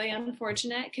is really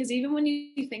unfortunate, because even when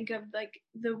you think of like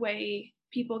the way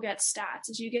people get stats,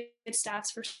 is you get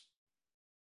stats for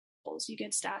goals, you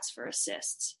get stats for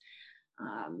assists.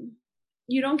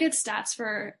 You don't get stats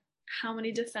for how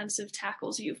many defensive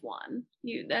tackles you've won.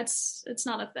 It's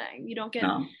not a thing. You don't get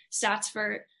stats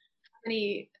for how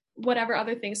many whatever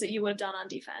other things that you would have done on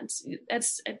defense.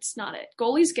 It's not it.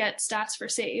 Goalies get stats for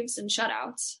saves and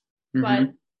shutouts, mm-hmm.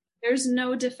 but there's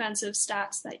no defensive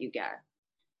stats that you get.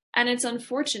 And it's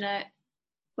unfortunate,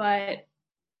 but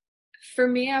for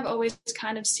me, I've always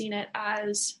kind of seen it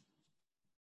as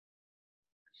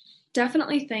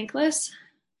definitely thankless,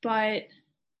 but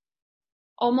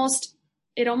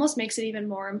it almost makes it even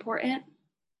more important,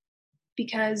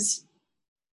 because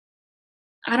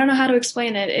I don't know how to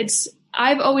explain it.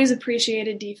 I've always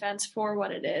appreciated defense for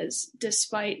what it is,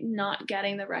 despite not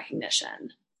getting the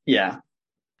recognition. Yeah.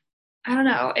 I don't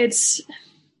know.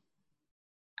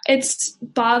 It's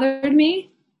bothered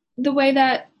me the way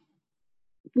that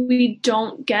we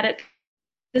don't get it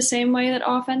the same way that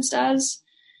offense does,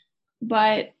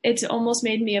 but it's almost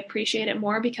made me appreciate it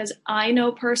more, because I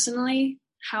know personally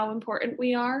how important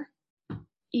we are,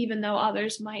 even though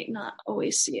others might not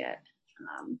always see it.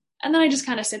 And then I just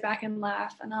kind of sit back and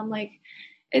laugh, and I'm like,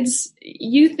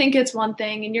 you think it's one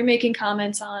thing and you're making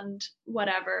comments on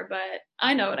whatever, but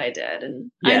I know what I did,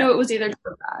 and I know it was either good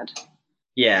or bad.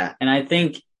 Yeah. And I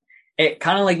think it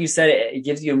kind of, like you said, it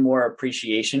gives you more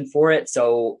appreciation for it.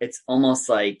 So it's almost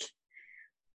like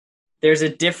there's a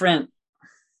different,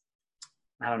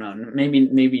 I don't know,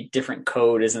 maybe different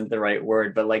code isn't the right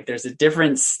word, but like there's a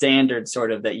different standard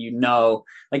sort of that,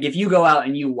 like if you go out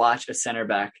and you watch a center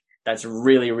back that's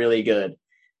really, really good,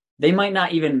 they might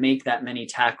not even make that many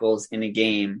tackles in a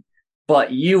game,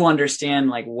 but you understand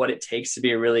like what it takes to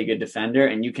be a really good defender,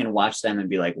 and you can watch them and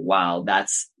be like, wow,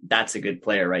 that's a good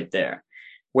player right there.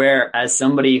 Whereas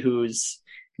somebody who's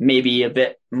maybe a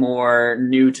bit more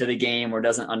new to the game or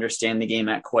doesn't understand the game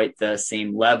at quite the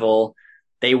same level,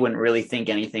 they wouldn't really think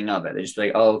anything of it. They just be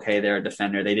like, oh, okay, they're a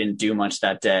defender. They didn't do much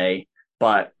that day.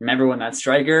 But remember when that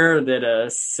striker did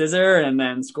a scissor and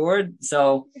then scored?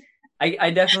 So I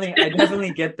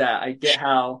definitely get that. I get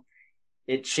how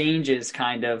it changes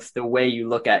kind of the way you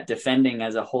look at defending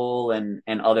as a whole and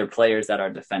other players that are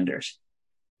defenders.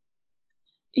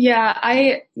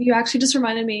 Yeah, you actually just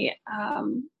reminded me.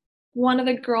 One of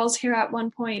the girls here at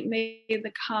one point made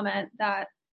the comment that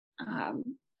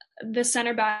the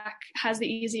center back has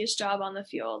the easiest job on the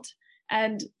field.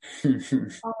 And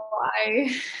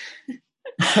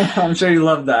I'm sure you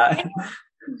love that.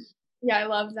 Yeah, I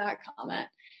love that comment.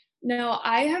 No,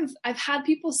 I've had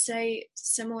people say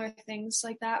similar things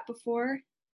like that before.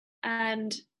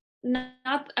 And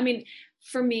I mean,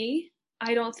 for me,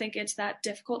 I don't think it's that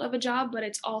difficult of a job, but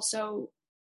it's also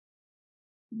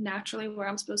naturally where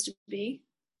I'm supposed to be.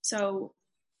 So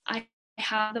I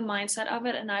have the mindset of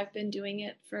it, and I've been doing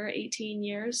it for 18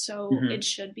 years, so it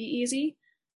should be easy.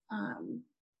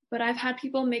 But I've had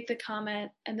people make the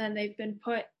comment and then they've been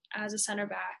put as a center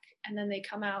back, and then they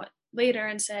come out later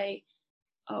and say,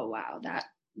 oh wow,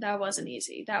 that wasn't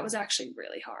easy. That was actually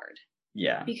really hard.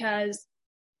 Yeah. Because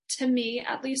to me,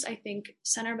 at least, I think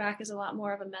center back is a lot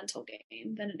more of a mental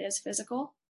game than it is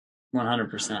physical.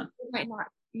 100%.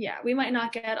 We might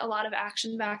not get a lot of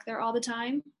action back there all the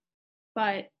time,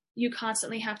 but you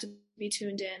constantly have to be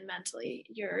tuned in mentally.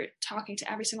 You're talking to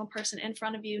every single person in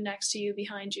front of you, next to you,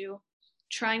 behind you,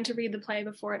 trying to read the play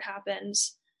before it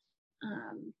happens.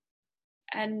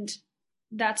 And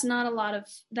that's not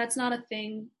a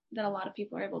thing that a lot of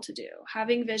people are able to do.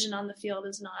 Having vision on the field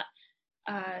is not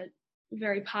a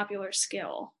very popular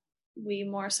skill. We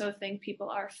more so think people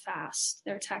are fast,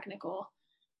 they're technical,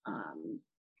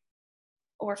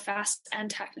 or fast and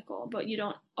technical, but you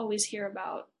don't always hear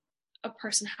about a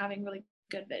person having really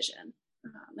good vision.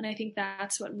 And I think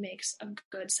that's what makes a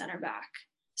good center back.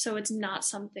 So it's not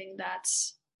something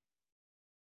that's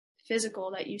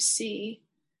physical that you see,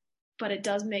 but it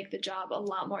does make the job a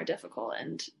lot more difficult,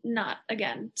 and not,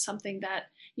 again, something that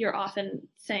you're often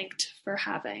thanked for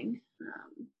having.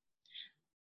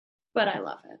 But I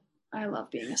love it. I love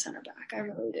being a center back. I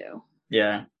really do.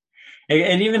 Yeah.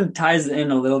 It even ties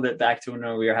in a little bit back to when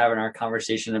we were having our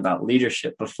conversation about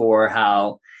leadership before,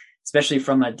 how, especially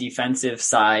from a defensive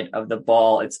side of the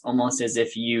ball, it's almost as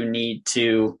if you need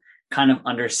to kind of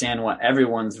understand what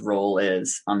everyone's role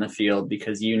is on the field,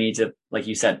 because you need to, like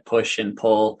you said, push and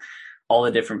pull all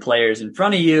the different players in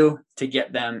front of you to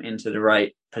get them into the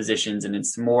right positions. And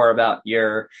it's more about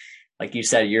your, like you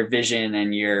said, your vision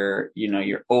and your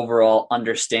overall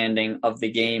understanding of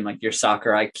the game, like your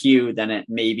soccer IQ, than it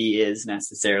maybe is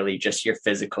necessarily just your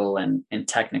physical and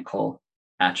technical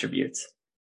attributes.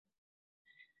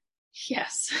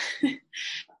 Yes.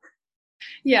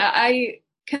 Yeah, I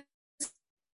can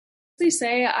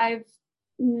say I've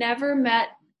never met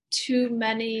too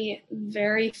many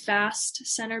very fast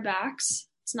center backs.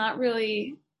 It's not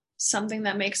really something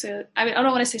that makes it, I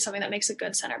don't want to say something that makes a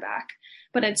good center back,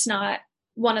 but it's not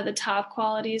one of the top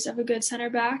qualities of a good center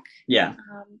back. Yeah.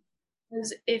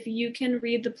 Because if you can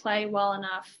read the play well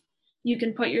enough, you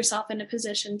can put yourself in a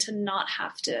position to not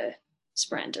have to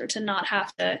sprint, or to not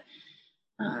have to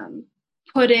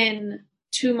put in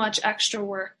too much extra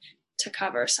work to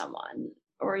cover someone.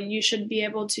 Or you should be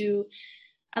able to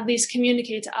at least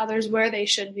communicate to others where they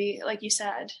should be. Like you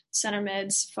said, center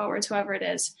mids, forwards, whoever it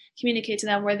is, communicate to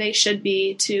them where they should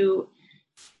be to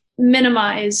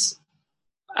minimize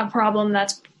a problem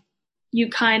that's you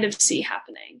kind of see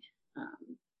happening.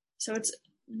 So it's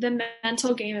the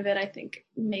mental game of it, I think,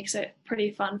 makes it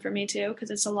pretty fun for me too, because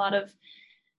it's a lot of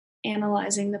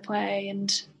analyzing the play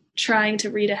and trying to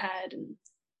read ahead, and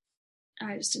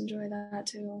I just enjoy that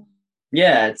too.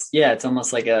 Yeah, it's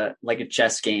almost like a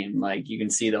chess game. Like you can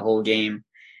see the whole game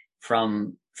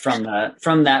from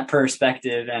that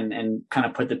perspective and kind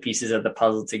of put the pieces of the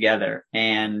puzzle together.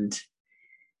 And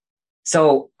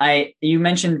so you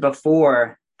mentioned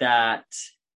before that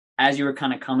as you were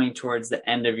kind of coming towards the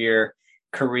end of your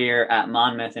career at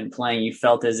Monmouth and playing, you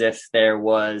felt as if there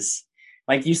was,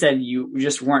 like you said, you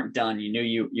just weren't done. You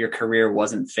knew your career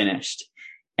wasn't finished.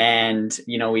 And,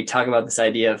 we talk about this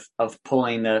idea of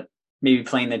maybe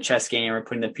playing the chess game or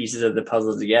putting the pieces of the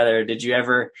puzzle together. Did you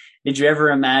ever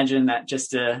imagine that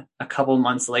just a couple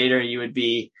months later you would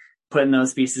be putting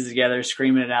those pieces together,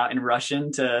 screaming it out in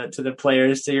Russian to the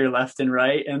players to your left and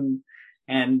right,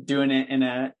 and doing it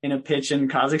in a pitch in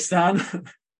Kazakhstan?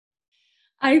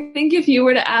 I think if you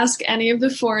were to ask any of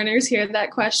the foreigners here that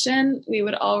question, we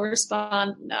would all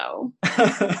respond no.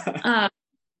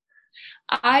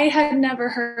 I had never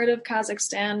heard of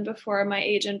Kazakhstan before my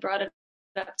agent brought it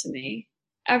up to me.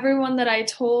 Everyone that I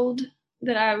told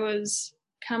that I was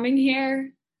coming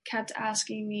here kept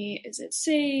asking me, is it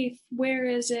safe? Where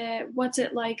is it? What's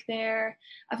it like there?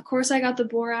 Of course, I got the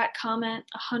Borat comment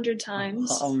 100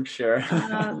 times. I'm sure.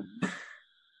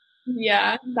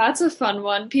 Yeah, that's a fun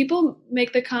one. People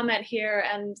make the comment here,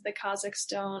 and the Kazakhs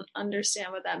don't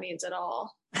understand what that means at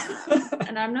all.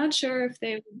 And I'm not sure if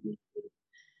they would.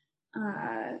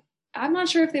 I'm not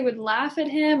sure if they would laugh at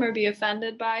him or be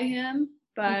offended by him,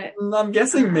 but I'm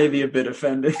guessing maybe a bit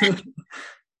offended.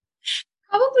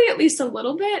 probably at least a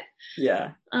little bit.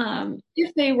 Yeah.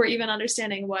 If they were even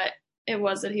understanding what it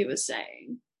was that he was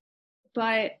saying.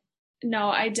 But no,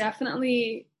 I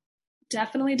definitely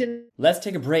didn't. Let's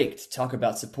take a break to talk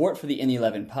about support for the In the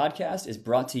 11 podcast is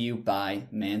brought to you by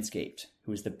Manscaped,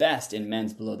 who is the best in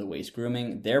men's below the waist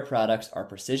grooming. Their products are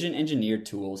precision engineered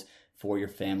tools for your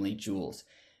family jewels.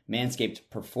 Manscaped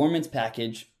Performance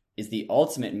Package is the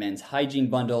ultimate men's hygiene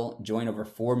bundle. Join over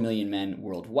 4 million men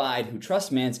worldwide who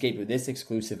trust Manscaped with this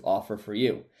exclusive offer for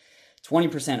you.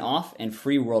 20% off and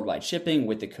free worldwide shipping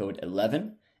with the code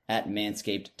 11 at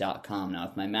manscaped.com. Now,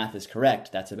 if my math is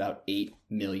correct, that's about 8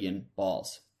 million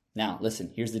balls. Now,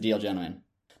 listen, here's the deal, gentlemen.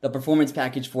 The Performance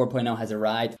Package 4.0 has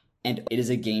arrived, and it is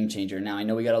a game changer. Now, I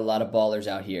know we got a lot of ballers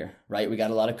out here, right? We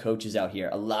got a lot of coaches out here.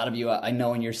 A lot of you, I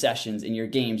know in your sessions, in your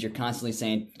games, you're constantly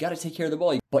saying, you got to take care of the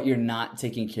ball, but you're not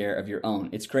taking care of your own.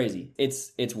 It's crazy.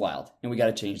 It's wild, and we got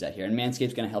to change that here, and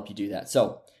Manscaped's going to help you do that.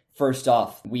 So, first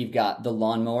off, we've got the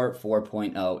Lawnmower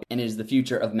 4.0, and it is the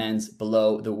future of men's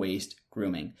below-the-waist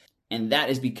grooming. And that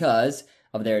is because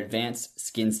of their advanced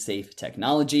skin-safe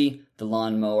technology. The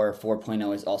Lawnmower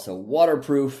 4.0 is also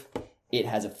waterproof. It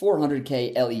has a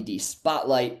 400K LED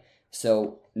spotlight,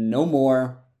 so no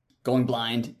more going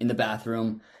blind in the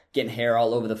bathroom, getting hair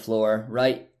all over the floor,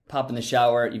 right? Pop in the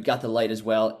shower, you've got the light as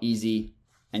well, easy,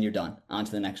 and you're done. On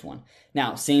to the next one.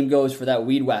 Now, same goes for that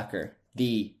Weed Whacker,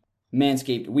 the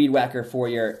Manscaped Weed Whacker for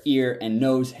your ear and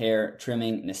nose hair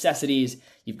trimming necessities.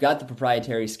 You've got the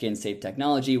proprietary skin-safe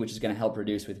technology, which is going to help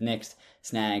reduce with nicks,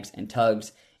 snags, and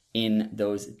tugs in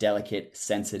those delicate,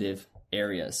 sensitive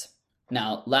areas.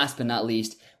 Now, last but not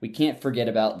least, we can't forget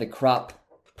about the Crop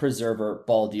Preserver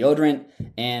Ball Deodorant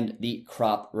and the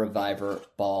Crop Reviver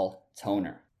Ball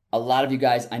Toner. A lot of you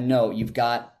guys, I know you've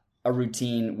got a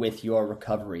routine with your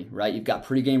recovery, right? You've got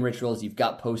pre-game rituals, you've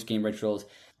got post-game rituals,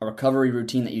 a recovery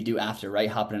routine that you do after, right?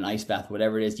 Hop in an ice bath,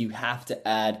 whatever it is. You have to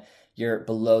add your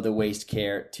below the waist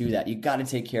care to that. You got to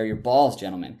take care of your balls,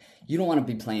 gentlemen. You don't want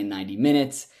to be playing 90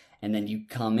 minutes and then you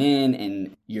come in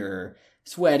and you're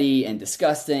sweaty and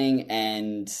disgusting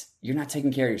and you're not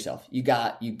taking care of yourself. You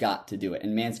got to do it.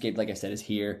 And Manscaped, like I said, is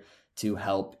here to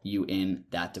help you in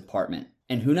that department.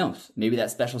 And who knows, maybe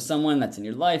that special someone that's in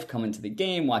your life coming to the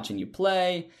game, watching you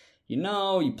play,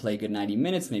 you play a good 90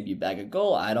 minutes, maybe you bag a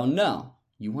goal, I don't know.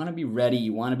 You want to be ready,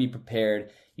 you want to be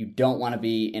prepared, you don't want to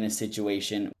be in a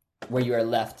situation where you are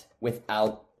left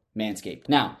without Manscaped.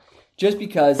 Now, just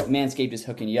because Manscaped is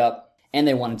hooking you up and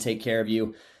they want to take care of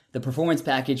you, the Performance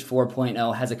Package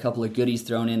 4.0 has a couple of goodies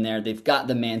thrown in there. They've got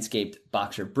the Manscaped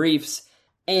Boxer Briefs,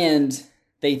 and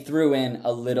they threw in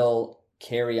a little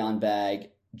carry-on bag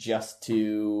just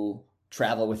to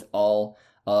travel with all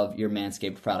of your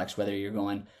Manscaped products, whether you're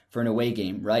going for an away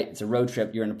game, right? It's a road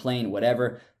trip, you're in a plane,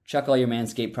 whatever. Chuck all your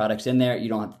Manscaped products in there. You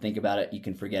don't have to think about it. You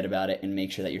can forget about it and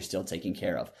make sure that you're still taken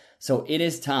care of. So it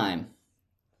is time,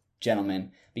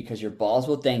 gentlemen, because your balls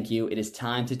will thank you. It is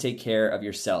time to take care of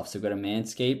yourself. So go to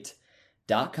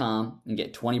manscaped.com and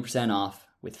get 20% off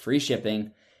with free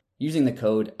shipping using the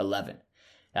code 11.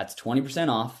 That's 20%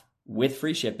 off with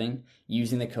free shipping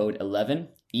using the code 11,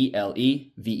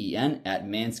 ELEVEN, at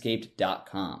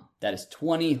manscaped.com. That is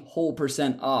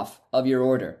 20% off of your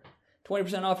order.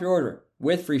 20% off your order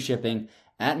with free shipping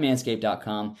at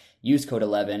manscaped.com. Use code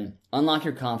 11. Unlock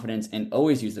your confidence and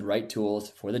always use the right tools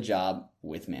for the job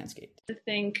with Manscaped. I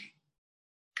think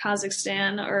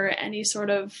Kazakhstan or any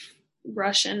sort of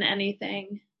Russian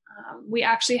anything. We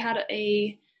actually had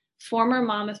a former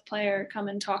Monmouth player come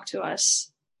and talk to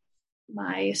us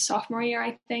my sophomore year,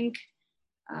 I think.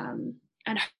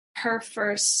 And her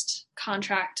first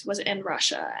contract was in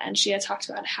Russia, and she had talked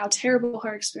about how terrible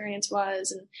her experience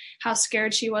was and how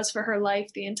scared she was for her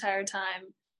life the entire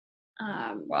time.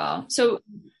 Wow. So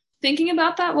thinking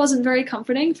about that wasn't very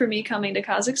comforting for me coming to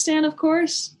Kazakhstan, of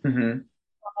course. Mm-hmm.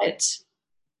 But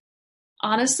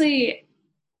honestly,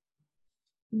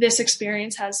 this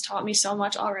experience has taught me so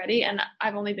much already, and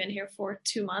I've only been here for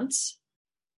 2 months.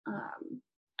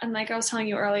 And like I was telling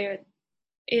you earlier,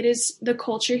 the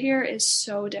culture here is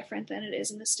so different than it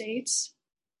is in the States.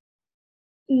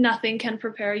 nothing can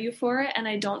prepare you for it. And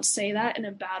I don't say that in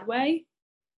a bad way,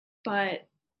 but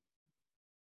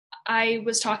I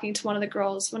was talking to one of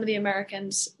the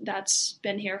Americans that's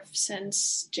been here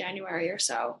since January or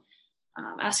so,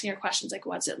 asking her questions like,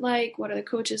 what's it like? What are the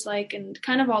coaches like? And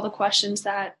kind of all the questions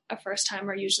that a first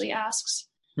timer usually asks.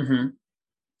 Mm-hmm.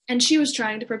 And she was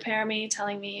trying to prepare me,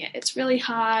 telling me it's really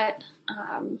hot.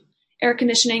 Air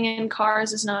conditioning in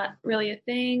cars is not really a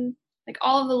thing. Like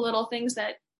all of the little things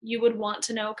that you would want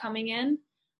to know coming in.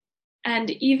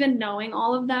 And even knowing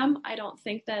all of them, I don't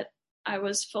think that I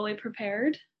was fully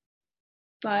prepared.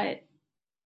 But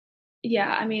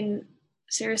yeah, I mean,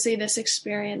 seriously, this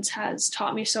experience has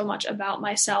taught me so much about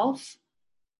myself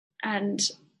and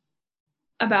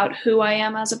about who I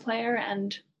am as a player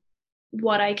and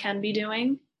what I can be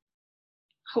doing.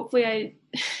 Hopefully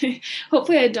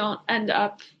I don't end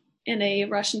up in a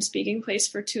Russian speaking place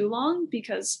for too long,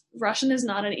 because Russian is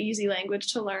not an easy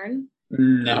language to learn.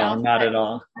 No, not at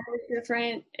all. It's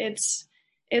different. It's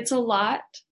a lot,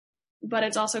 but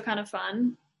it's also kind of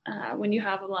fun when you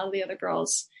have a lot of the other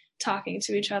girls talking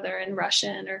to each other in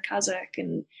Russian or Kazakh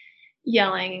and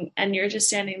yelling, and you're just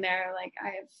standing there like, I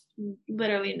have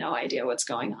literally no idea what's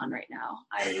going on right now.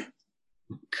 I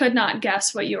could not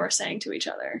guess what you are saying to each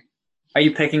other. Are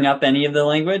you picking up any of the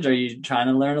language? Are you trying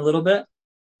to learn a little bit?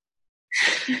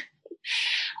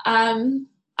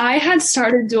 I had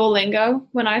started Duolingo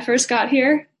when I first got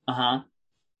here.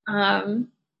 I've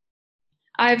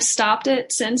stopped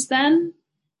it since then.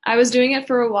 I was doing it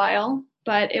for a while,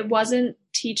 but it wasn't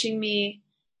teaching me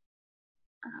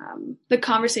the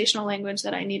conversational language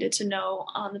that I needed to know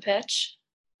on the pitch.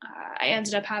 I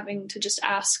ended up having to just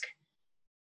ask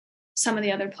some of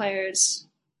the other players,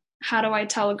 how do I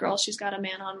tell a girl she's got a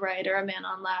man on right or a man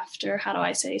on left, or how do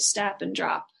I say step and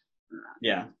drop?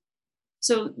 Yeah.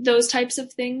 So those types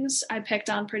of things I picked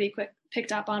up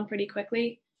on pretty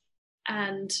quickly.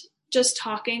 And just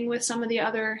talking with some of the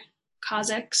other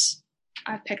Kazakhs,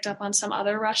 I've picked up on some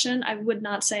other Russian. I would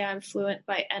not say I'm fluent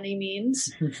by any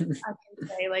means. I can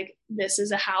say like, this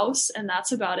is a house, and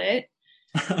that's about it.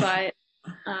 But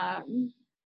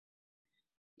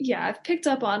yeah, I've picked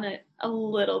up on it a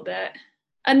little bit.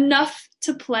 Enough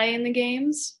to play in the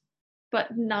games,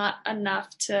 but not enough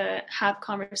to have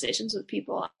conversations with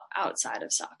people outside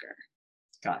of soccer.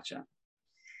 Gotcha.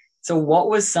 So what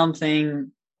was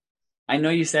something, I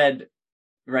know you said,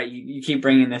 right, you keep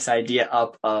bringing this idea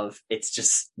up of it's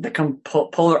just the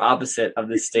polar opposite of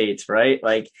the States, right?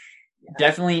 Like, yeah.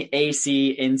 Definitely AC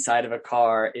inside of a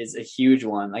car is a huge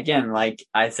one. Again, like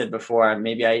I said before,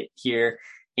 maybe I hear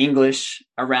English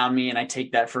around me and I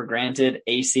take that for granted.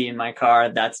 AC in my car,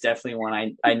 that's definitely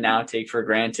one I now take for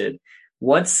granted.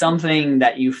 What's something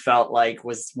that you felt like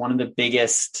was one of the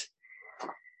biggest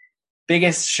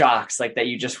shocks, like that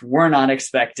you just were not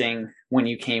expecting when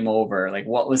you came over? Like,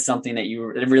 what was something that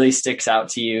it really sticks out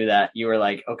to you that you were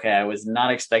like, okay, I was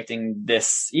not expecting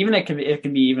this, even it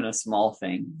can be even a small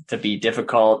thing to be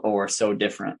difficult or so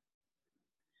different?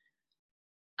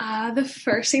 The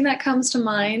first thing that comes to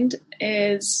mind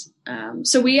is,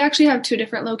 so we actually have two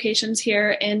different locations here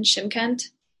in Shymkent.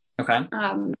 Okay.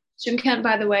 Shymkent,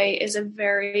 by the way, is a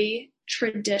very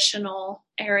traditional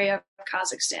area of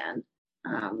Kazakhstan.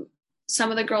 Some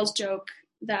of the girls joke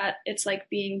that it's like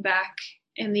being back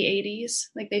in the 80s.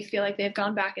 Like they feel like they've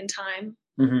gone back in time.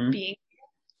 Mm-hmm.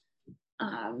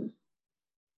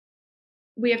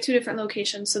 We have two different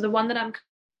locations. So the one that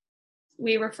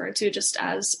we refer to just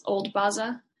as Old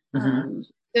Baza. Mm-hmm.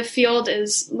 The field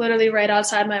is literally right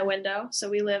outside my window. So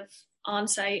we live on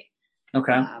site.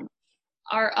 Okay.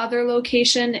 Our other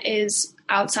location is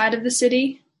outside of the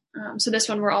city. So this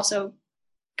one we're also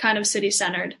kind of city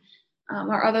centered.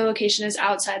 Our other location is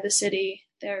outside the city.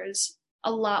 There's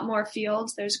a lot more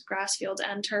fields. There's grass fields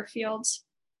and turf fields.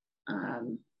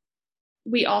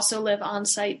 We also live on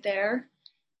site there.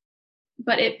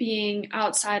 But it being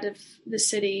outside of the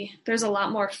city, there's a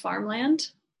lot more farmland.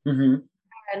 Mm-hmm.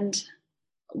 And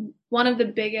one of the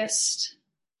biggest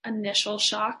initial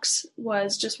shocks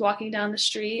was just walking down the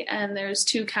street and there's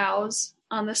two cows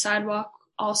on the sidewalk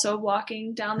also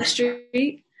walking down the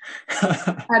street.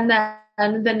 And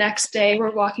then the next day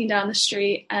we're walking down the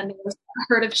street and there was a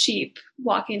herd of sheep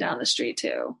walking down the street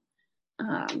too.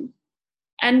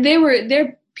 And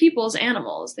they're people's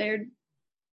animals. They're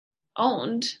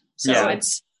owned. So yeah.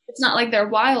 It's not like they're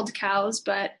wild cows,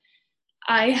 but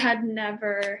I had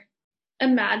never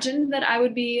imagined that I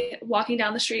would be walking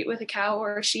down the street with a cow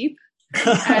or a sheep.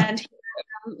 And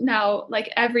now,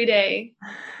 like every day.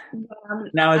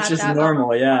 Now it's just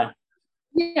normal, yeah.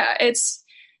 Yeah,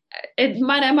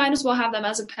 I might as well have them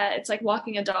as a pet. It's like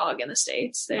walking a dog in the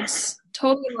States. It's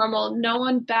totally normal. No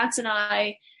one bats an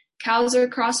eye. Cows are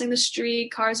crossing the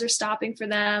street. Cars are stopping for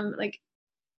them. Like,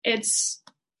 it's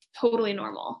totally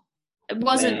normal. It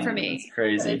wasn't for me. That's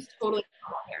crazy. It's totally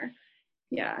normal here.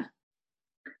 Yeah.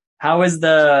 How is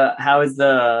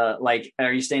the like,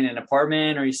 are you staying in an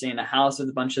apartment? Or are you staying in a house with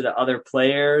a bunch of the other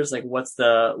players? Like, what's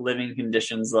the living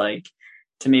conditions like,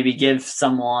 to maybe give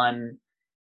someone,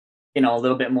 a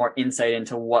little bit more insight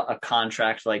into what a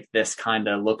contract like this kind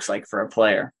of looks like for a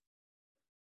player?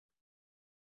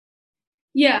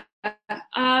 Yeah.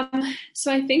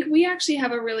 So I think we actually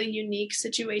have a really unique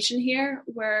situation here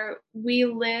where we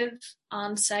live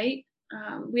on site.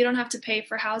 We don't have to pay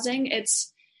for housing.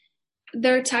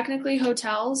 They're technically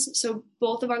hotels. So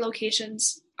both of our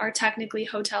locations are technically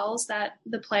hotels that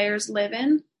the players live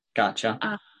in.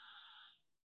 Gotcha.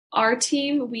 Our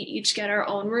team, we each get our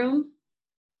own room.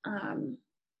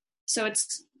 So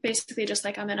it's basically just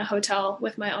like I'm in a hotel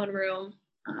with my own room.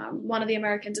 One of the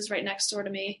Americans is right next door to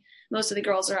me. Most of the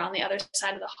girls are on the other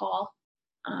side of the hall.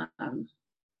 And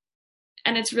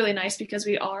it's really nice because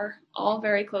we are all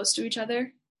very close to each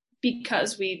other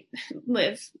because we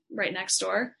live right next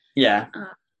door. Yeah.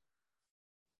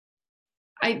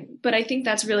 But I think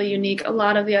that's really unique. A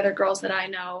lot of the other girls that I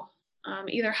know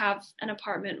either have an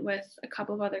apartment with a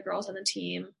couple of other girls on the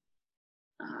team.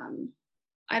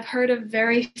 I've heard of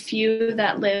very few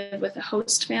that live with a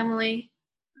host family.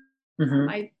 Mm-hmm.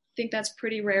 I think that's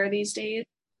pretty rare these days.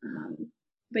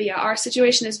 But yeah, our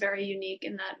situation is very unique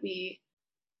in that we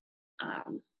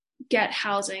get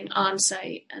housing on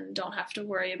site and don't have to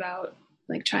worry about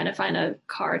like trying to find a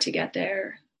car to get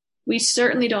there. We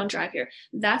certainly don't drive here.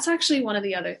 That's actually one of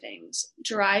the other things.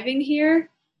 Driving here,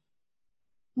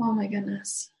 oh my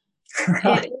goodness.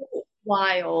 It is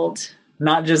wild.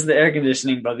 Not just the air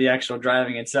conditioning, but the actual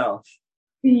driving itself.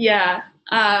 Yeah.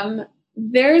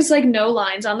 There's like no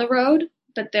lines on the road,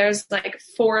 but there's like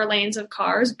 4 lanes of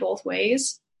cars both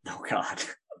ways. Oh God.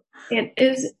 It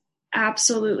is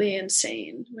absolutely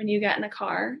insane when you get in a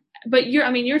car. But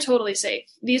you're totally safe.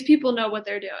 These people know what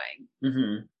they're doing.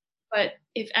 Mm-hmm. But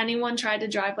if anyone tried to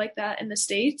drive like that in the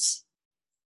States,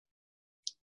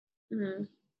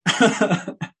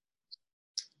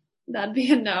 that'd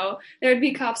be a no. There'd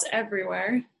be cops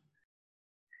everywhere.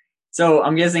 So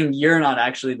I'm guessing you're not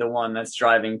actually the one that's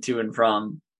driving to and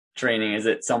from training. Is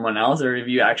it someone else, or have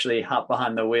you actually hopped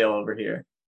behind the wheel over here?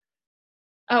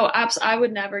 Oh, I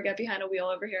would never get behind a wheel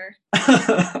over here.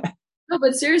 No,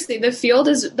 but seriously, the field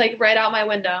is like right out my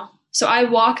window. So I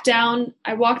walk down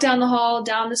the hall,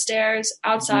 down the stairs,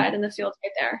 outside, mm-hmm. and the field's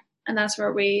right there. And that's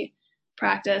where we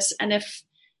practice. And if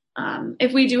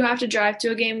we do have to drive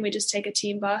to a game, we just take a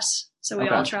team bus. So we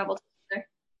all travel together.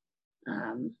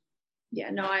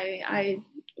 I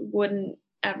wouldn't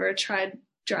ever try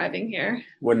driving here.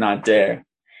 Would not dare.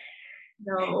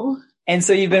 No. And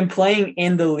so you've been playing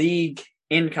in the league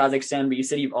in Kazakhstan, but you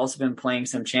said you've also been playing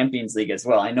some Champions League as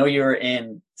well. I know you were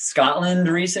in Scotland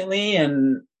recently,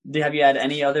 and have you had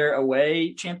any other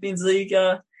away Champions League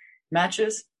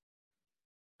matches?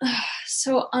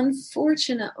 So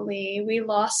unfortunately, we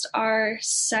lost our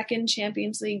second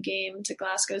Champions League game to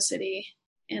Glasgow City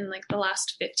in like the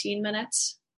last 15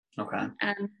 minutes. Okay.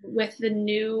 And with the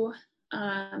new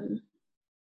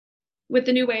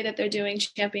way that they're doing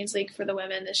Champions League for the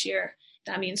women this year,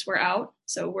 that means we're out.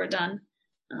 So we're done.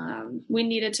 We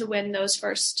needed to win those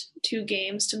first 2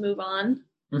 games to move on.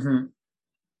 Mm-hmm.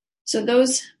 So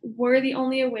those were the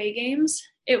only away games.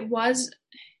 It was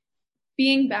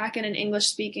being back in an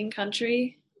English-speaking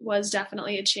country was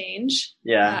definitely a change.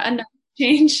 Yeah. Another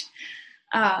change.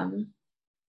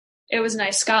 It was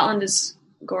nice. Scotland is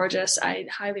gorgeous. I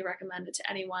highly recommend it to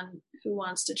anyone who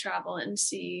wants to travel and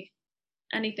see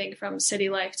anything from city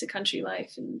life to country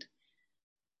life and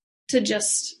to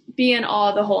just be in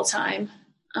awe the whole time.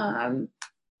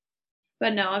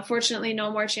 But no, unfortunately,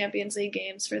 no more Champions League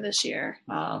games for this year.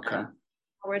 Oh, okay.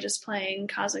 We're just playing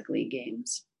Kazakh League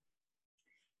games.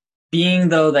 Being,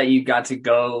 though, that you got to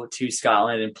go to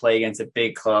Scotland and play against a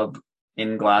big club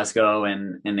in Glasgow,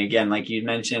 and again, like you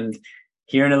mentioned,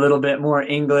 hearing a little bit more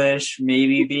English,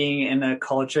 maybe being in a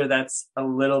culture that's a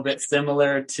little bit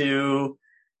similar to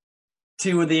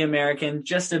the American,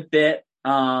 just a bit.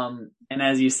 And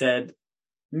as you said,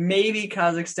 maybe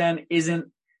Kazakhstan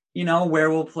isn't, where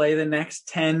we'll play the next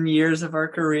 10 years of our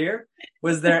career.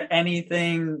 Was there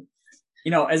anything,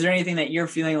 is there anything that you're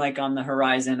feeling like on the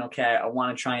horizon? Okay, I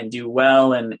want to try and do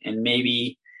well and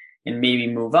maybe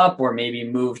move up or maybe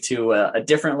move to a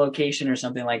different location or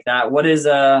something like that. What is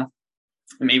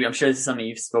maybe I'm sure this is something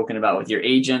you've spoken about with your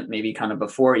agent, maybe kind of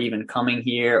before even coming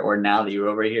here, or now that you're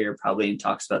over here, you're probably in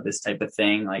talks about this type of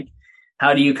thing. Like,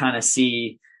 how do you kind of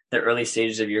see the early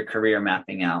stages of your career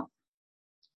mapping out?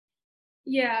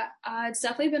 Yeah, it's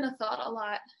definitely been a thought a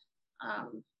lot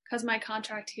because my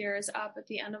contract here is up at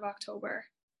the end of October.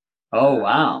 Oh,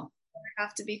 wow. I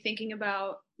have to be thinking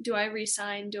about, do I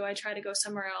resign? Do I try to go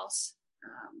somewhere else?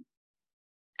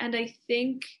 And I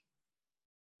think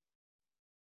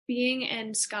being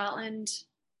in Scotland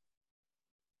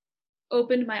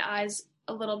opened my eyes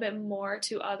a little bit more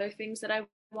to other things that I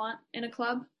want in a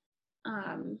club.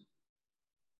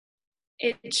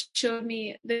 It showed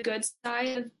me the good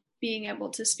side of being able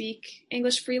to speak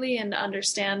English freely and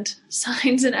understand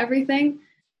signs and everything.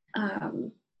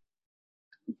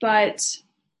 But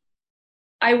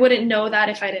I wouldn't know that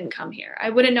if I didn't come here.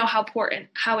 I wouldn't know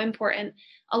how important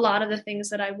a lot of the things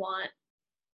that I want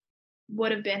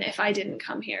would have been if I didn't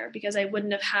come here, because I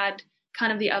wouldn't have had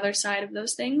kind of the other side of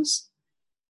those things.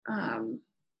 And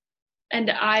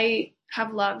I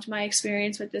have loved my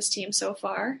experience with this team so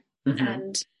far. Mm-hmm.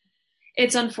 And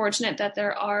it's unfortunate that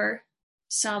there are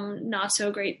some not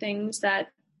so great things that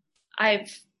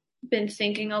I've been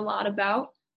thinking a lot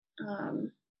about.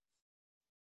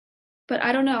 But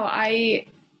I don't know. I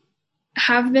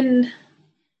have been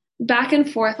back and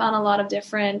forth on a lot of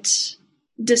different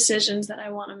decisions that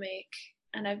I want to make.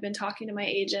 And I've been talking to my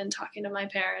agent, talking to my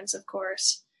parents, of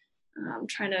course,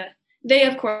 they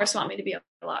of course want me to be a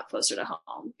lot closer to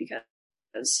home,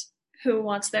 because who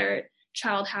wants their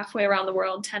child halfway around the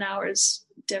world, 10 hours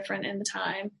different in the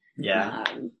time? Yeah.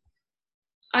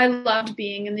 I loved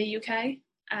being in the UK,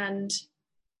 and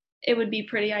it would be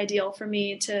pretty ideal for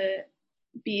me to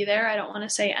be there. I don't want to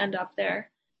say end up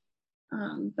there,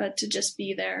 but to just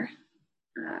be there.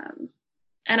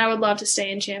 And I would love to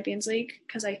stay in Champions League,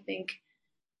 because I think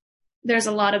there's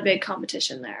a lot of big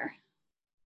competition there.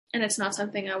 And it's not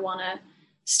something I want to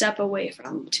step away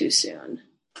from too soon.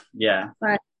 Yeah.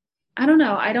 But I don't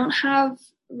know. I don't have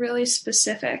really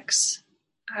specifics.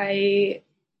 I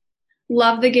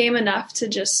love the game enough to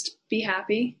just be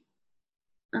happy,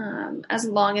 as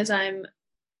long as I'm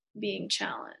being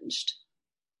challenged.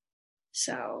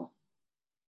 So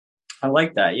I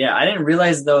like that. Yeah. I didn't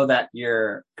realize though that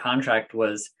your contract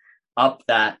was up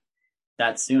that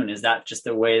soon. Is that just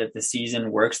the way that the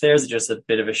season works there? Is it just a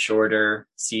bit of a shorter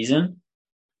season?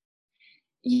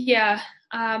 Yeah.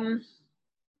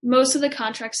 Most of the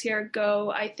contracts here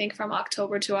go, I think, from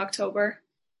October to October.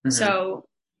 Mm-hmm. So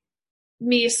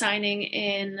me signing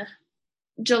in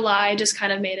July just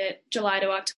kind of made it July to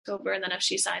October. And then if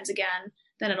she signs again,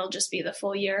 then it'll just be the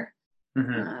full year.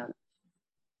 Mm-hmm.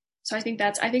 So I think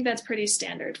that's pretty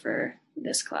standard for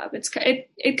this club.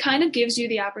 It kind of gives you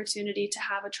the opportunity to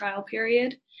have a trial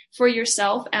period for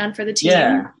yourself and for the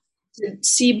team, to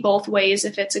see both ways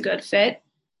if it's a good fit,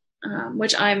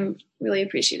 which I'm really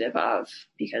appreciative of,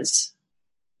 because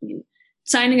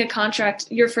signing a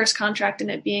contract, your first contract, and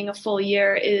it being a full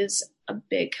year is a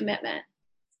big commitment.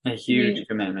 A huge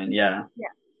commitment. Yeah.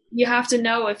 You have to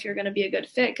know if you're going to be a good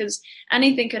fit, because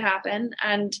anything could happen,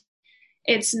 and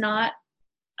it's not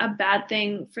a bad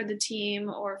thing for the team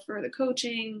or for the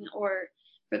coaching or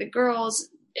for the girls.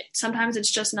 Sometimes it's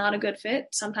just not a good fit.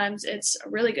 Sometimes it's a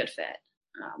really good fit.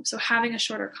 So having a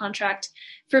shorter contract,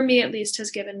 for me at least, has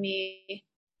given me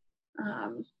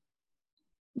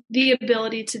the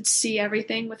ability to see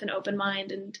everything with an open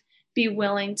mind and be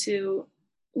willing to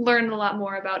learn a lot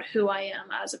more about who I am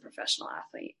as a professional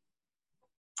athlete.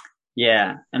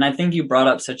 Yeah. And I think you brought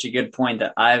up such a good point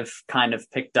that I've kind of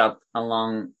picked up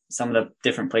along some of the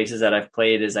different places that I've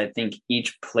played, is I think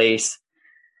each place,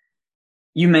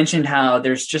 you mentioned how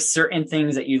there's just certain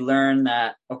things that you learn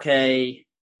that, okay,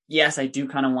 yes, I do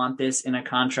kind of want this in a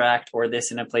contract or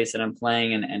this in a place that I'm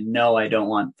playing, and no, I don't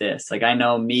want this. Like, I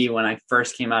know me, when I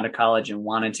first came out of college and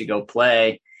wanted to go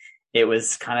play, it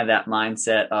was kind of that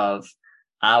mindset of,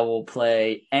 I will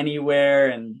play anywhere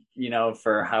and,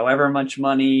 for however much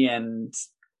money, and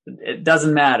it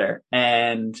doesn't matter.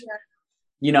 And,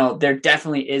 there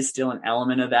definitely is still an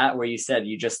element of that where you said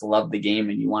you just love the game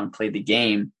and you want to play the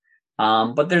game.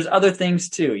 But there's other things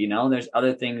too, there's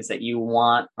other things that you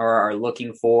want or are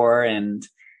looking for. And,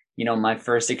 my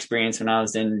first experience when I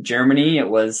was in Germany, it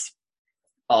was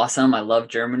awesome. I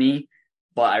loved Germany,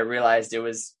 but I realized it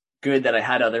was good that I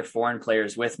had other foreign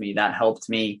players with me. That helped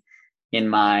me in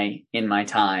my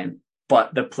time.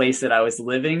 But the place that I was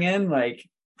living in,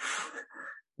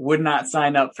 would not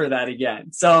sign up for that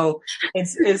again. So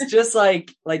it's just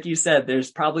like you said,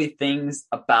 there's probably things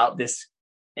about this,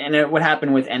 and it would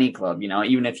happen with any club,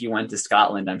 even if you went to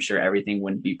Scotland, I'm sure everything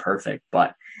wouldn't be perfect,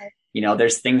 but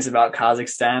there's things about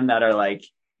Kazakhstan that are like,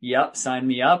 yep, sign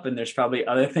me up. And there's probably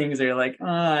other things that you're like,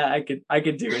 I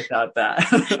could do without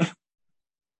that.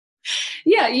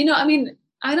 Yeah. I mean,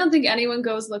 I don't think anyone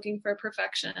goes looking for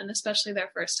perfection, especially their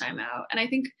first time out. And I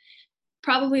think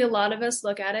probably a lot of us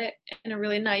look at it in a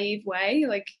really naive way.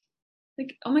 Like,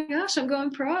 oh my gosh, I'm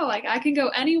going pro. Like I can go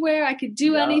anywhere. I could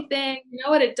do anything. You know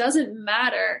what? It doesn't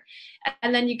matter.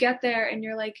 And then you get there and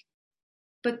you're like,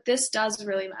 but this does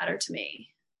really matter to me.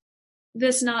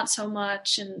 This not so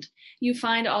much. And you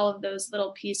find all of those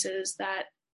little pieces that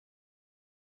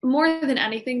more than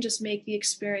anything just make the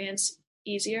experience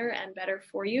easier and better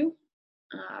for you.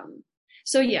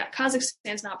 So yeah,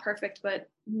 Kazakhstan's not perfect, but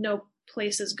no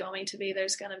place is going to be.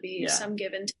 There's going to be some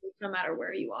give and take no matter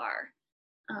where you are.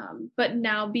 But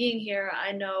now being here,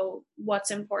 I know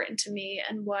what's important to me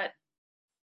and what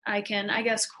I can, I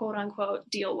guess, quote unquote,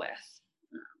 deal with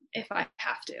if I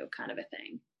have to, kind of a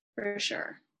thing, for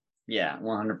sure. Yeah,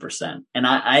 100%. And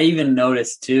I even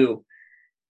noticed too,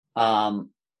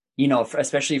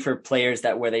 especially for players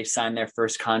where they've signed their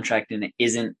first contract and it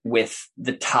isn't with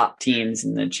the top teams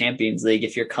in the Champions League.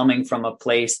 If you're coming from a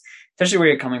place, especially where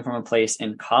you're coming from a place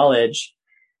in college,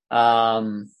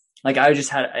 like I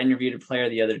just interviewed a player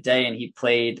the other day and he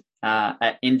played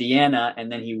at Indiana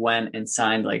and then he went and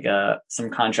signed like some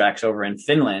contracts over in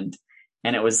Finland.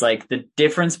 And it was like the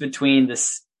difference between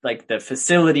this, like the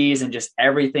facilities and just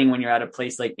everything when you're at a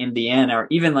place like Indiana or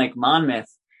even like Monmouth,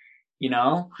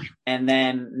 and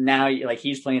then now like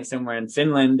he's playing somewhere in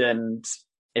Finland and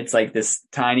it's like this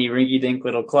tiny rinky dink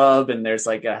little club and there's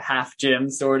like a half gym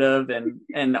sort of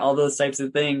and all those types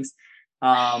of things.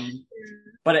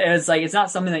 But it's like, it's not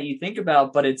something that you think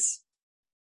about, but it's,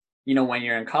 when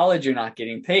you're in college, you're not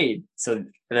getting paid. So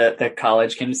the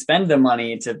college can spend the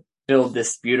money to build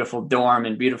this beautiful dorm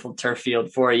and beautiful turf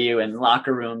field for you and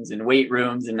locker rooms and weight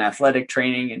rooms and athletic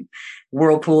training and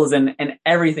whirlpools and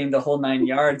everything, the whole 9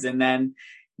 yards. And then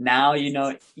now,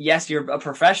 yes, you're a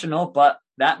professional, but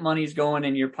that money's going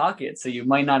in your pocket. So you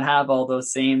might not have all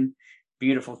those same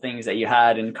beautiful things that you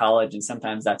had in college. And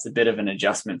sometimes that's a bit of an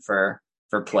adjustment for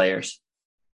players.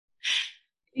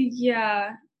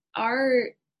 Yeah.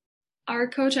 Our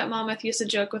coach at Monmouth used to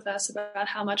joke with us about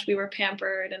how much we were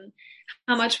pampered and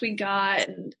how much we got.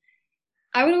 And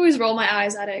I would always roll my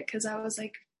eyes at it because I was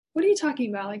like, what are you talking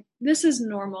about? Like, this is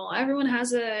normal. Everyone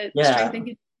has a strength and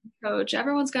conditioning coach.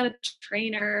 Everyone's got a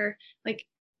trainer. Like,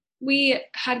 we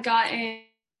had gotten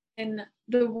in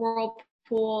the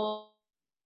whirlpool,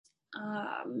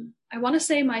 I want to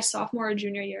say my sophomore or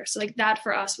junior year. So like that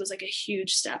for us was like a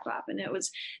huge step up. And it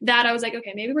was that I was like,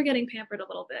 okay, maybe we're getting pampered a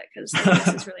little bit because this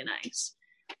is really nice.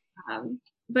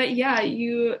 But yeah,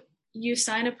 you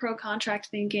sign a pro contract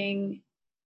thinking,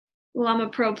 well, I'm a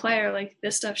pro player. Like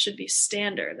this stuff should be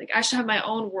standard. Like I should have my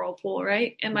own whirlpool,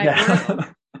 right? In my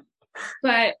room.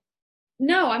 But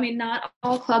no, I mean, not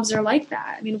all clubs are like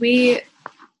that. I mean, we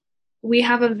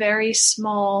have a very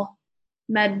small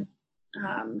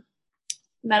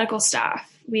medical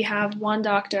staff. We have one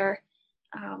doctor.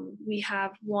 We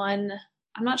have one,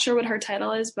 I'm not sure what her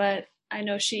title is, but I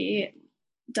know she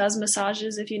does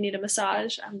massages if you need a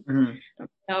massage. I don't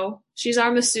know. She's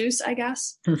our masseuse, I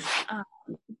guess.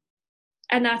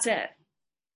 And that's it.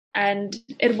 And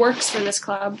it works for this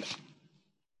club.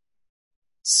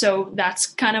 So that's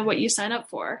kind of what you sign up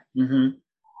for.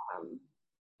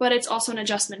 But it's also an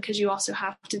adjustment because you also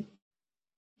have to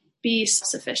be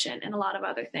sufficient in a lot of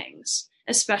other things,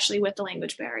 especially with the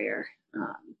language barrier.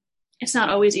 It's not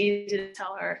always easy to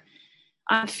tell her,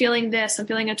 I'm feeling this, I'm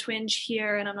feeling a twinge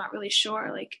here, and I'm not really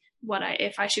sure like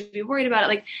if I should be worried about it.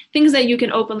 Like things that you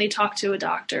can openly talk to a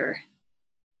doctor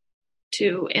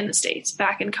to in the States,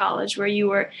 back in college where you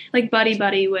were like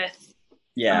buddy with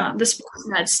the sports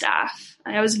med staff.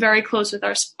 I was very close with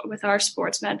our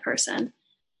sports med person.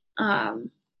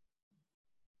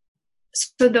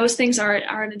 So those things are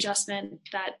an adjustment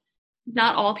that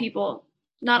not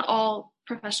all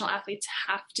professional athletes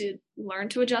have to learn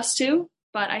to adjust to,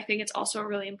 but I think it's also a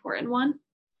really important one.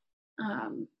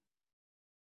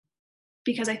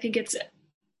 Because I think it's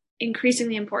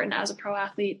increasingly important as a pro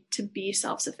athlete to be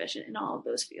self-sufficient in all of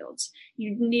those fields.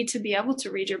 You need to be able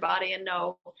to read your body and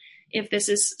know if this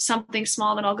is something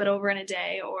small that I'll get over in a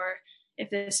day, or if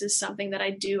this is something that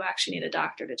I do actually need a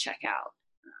doctor to check out.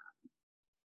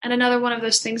 And another one of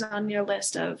those things on your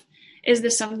list of, is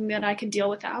this something that I can deal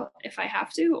without if I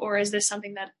have to, or is this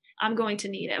something that I'm going to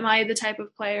need? Am I the type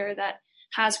of player that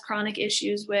has chronic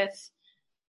issues with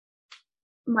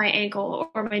my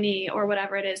ankle or my knee or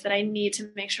whatever it is that I need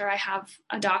to make sure I have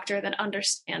a doctor that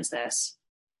understands this?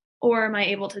 Or am I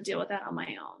able to deal with that on my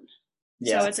own?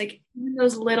 So Yeah. it's like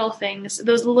those little things,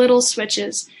 those little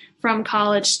switches from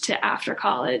college to after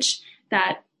college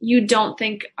that you don't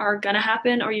think are going to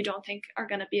happen or you don't think are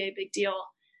going to be a big deal.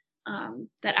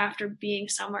 That after being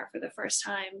somewhere for the first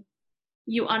time,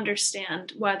 you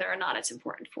understand whether or not it's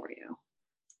important for you.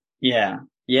 Yeah.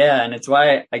 Yeah. And it's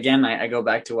why, again, I go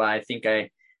back to why I think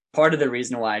part of the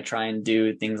reason why I try and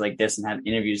do things like this and have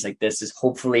interviews like this is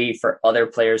hopefully for other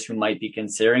players who might be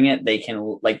considering it, they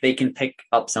can pick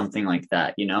up something like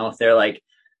that. If they're like,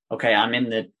 okay, I'm in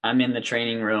the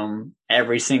training room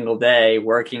every single day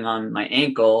working on my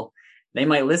ankle, they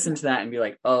might listen to that and be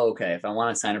like, oh, okay, if I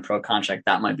want to sign a pro contract,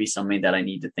 that might be something that I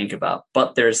need to think about.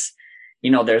 But there's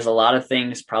a lot of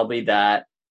things probably that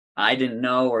I didn't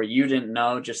know or you didn't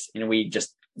know. We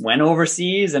just went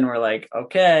overseas and we're like,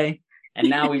 okay. And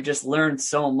now we've just learned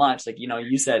so much. Like,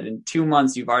 you said in 2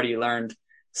 months, you've already learned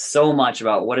so much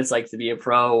about what it's like to be a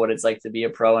pro, what it's like to be a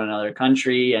pro in another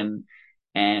country. And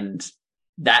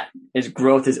that is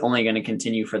growth is only going to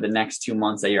continue for the next 2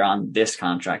 months that you're on this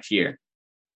contract here.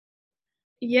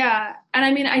 Yeah. And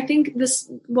I mean, I think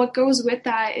what goes with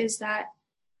that is that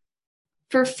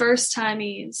for first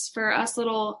timees, for us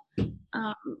little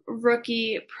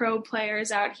rookie pro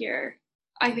players out here,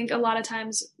 I think a lot of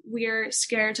times we're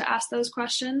scared to ask those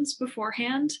questions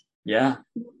beforehand. Yeah.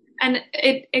 And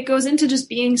it goes into just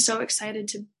being so excited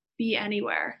to be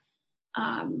anywhere.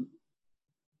 But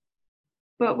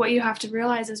what you have to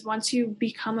realize is once you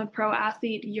become a pro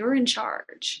athlete, you're in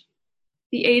charge.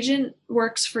 The agent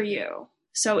works for you.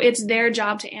 So it's their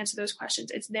job to answer those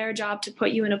questions. It's their job to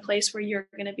put you in a place where you're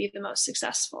going to be the most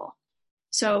successful.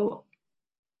 So,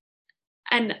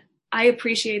 and I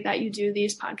appreciate that you do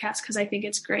these podcasts because I think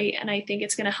it's great. And I think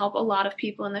it's going to help a lot of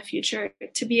people in the future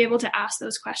to be able to ask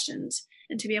those questions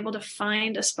and to be able to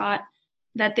find a spot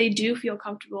that they do feel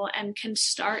comfortable and can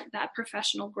start that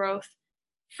professional growth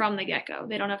from the get-go.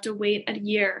 They don't have to wait a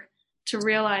year to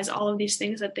realize all of these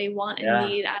things that they want and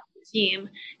need at the team.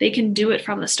 They can do it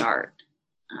from the start.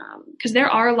 Because there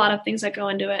are a lot of things that go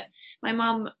into it. My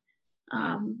mom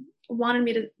wanted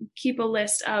me to keep a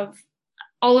list of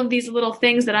all of these little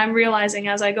things that I'm realizing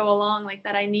as I go along, like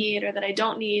that I need or that I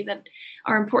don't need, that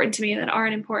are important to me, that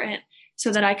aren't important, so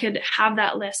that I could have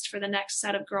that list for the next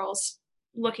set of girls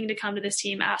looking to come to this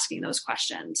team asking those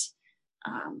questions.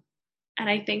 And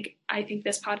I think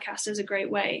this podcast is a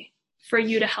great way for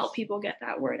you to help people get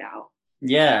that word out.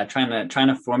 Yeah, trying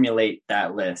to formulate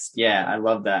that list. Yeah, I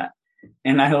love that.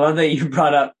 And I love that you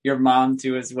brought up your mom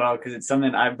too as well, because it's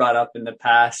something I brought up in the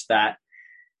past that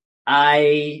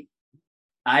I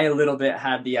a little bit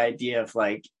had the idea of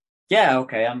like, yeah,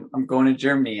 okay, I'm going to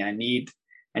Germany. I need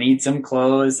some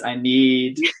clothes. I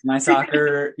need my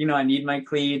soccer, I need my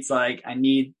cleats. And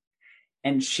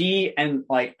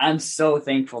I'm so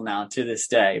thankful now to this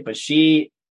day, but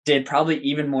she did probably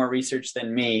even more research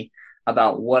than me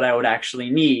about what I would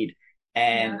actually need.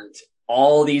 And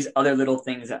all these other little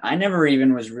things that I never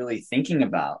even was really thinking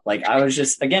about. Like I was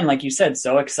just, again, like you said,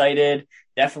 so excited,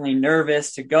 definitely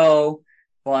nervous to go.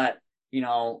 But,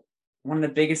 one of the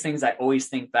biggest things I always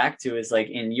think back to is like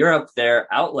in Europe, their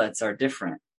outlets are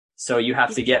different. So you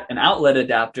have to get an outlet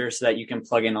adapter so that you can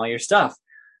plug in all your stuff.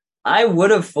 I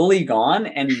would have fully gone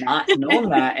and not known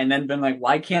that and then been like,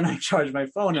 why can't I charge my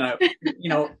phone? And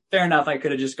fair enough. I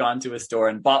could have just gone to a store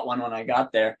and bought one when I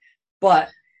got there. But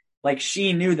like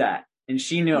she knew that. And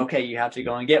she knew, okay, you have to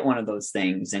go and get one of those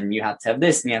things and you have to have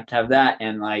this and you have to have that.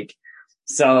 And like,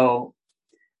 so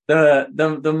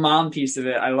the mom piece of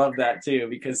it, I love that too,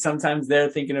 because sometimes they're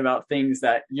thinking about things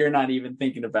that you're not even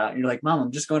thinking about. And you're like, Mom,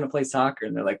 I'm just going to play soccer.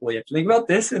 And they're like, well, you have to think about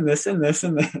this and this and this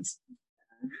and this.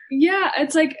 Yeah.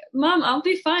 It's like, Mom, I'll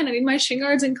be fine. I need my shin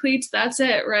guards and cleats. That's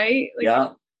it. Right. Like, yeah.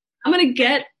 I'm going to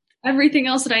get everything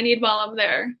else that I need while I'm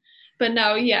there. But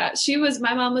no, yeah,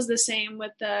 my mom was the same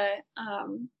with the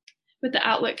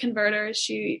outlet converters.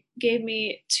 She gave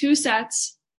me 2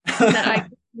 sets that I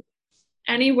could use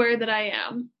anywhere that I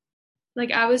am.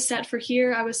 Like I was set for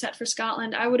here. I was set for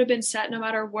Scotland. I would have been set no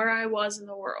matter where I was in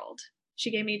the world.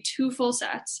 She gave me 2 full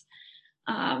sets.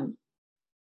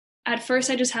 At first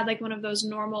I just had like one of those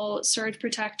normal surge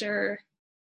protector,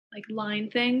 like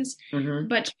line things,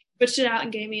 but she switched it out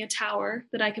and gave me a tower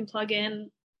that I can plug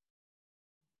in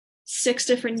 6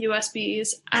 different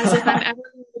USBs as if I'm ever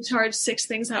going to charge 6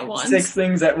 things at once. 6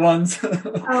 things at once.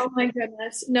 Oh my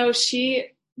goodness. No,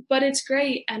 but it's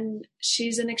great. And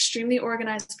she's an extremely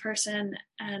organized person.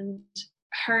 And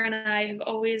her and I have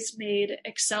always made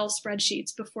Excel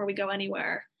spreadsheets before we go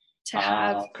anywhere. to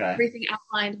have okay. everything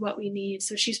outlined, what we need.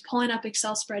 So she's pulling up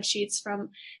Excel spreadsheets from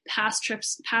past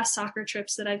soccer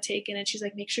trips that I've taken. And she's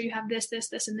like, make sure you have this, this,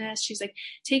 this, and this. She's like,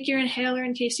 take your inhaler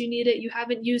in case you need it. You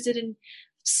haven't used it in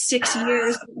 6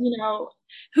 years. You know,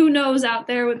 who knows out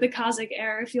there with the Kazakh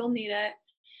air if you'll need it.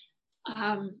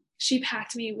 She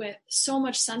packed me with so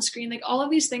much sunscreen, like all of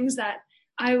these things that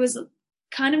I was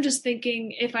kind of just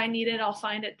thinking, if I need it, I'll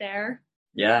find it there.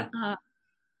 Yeah.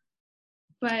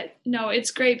 But no, it's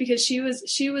great because she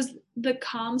was the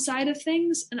calm side of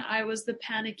things, and I was the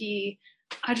panicky,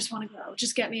 I just want to go.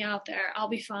 Just get me out there. I'll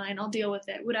be fine. I'll deal with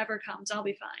it. Whatever comes, I'll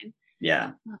be fine.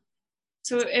 Yeah.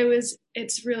 So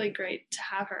it's really great to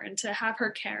have her and to have her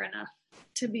care enough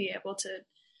to be able to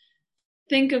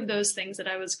think of those things that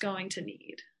I was going to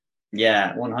need.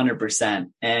 Yeah,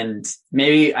 100%. And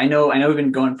maybe I know we've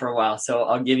been going for a while, so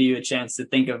I'll give you a chance to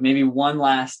think of maybe one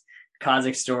last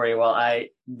Kazakh story.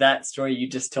 That story you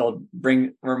just told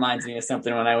reminds me of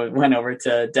something when I went over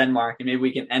to Denmark, and maybe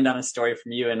we can end on a story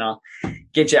from you and I'll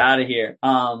get you out of here.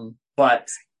 But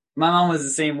my mom was the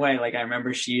same way. Like, I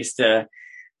remember she used to,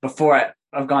 before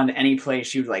I've gone to any place,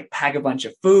 she would like pack a bunch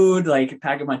of food, like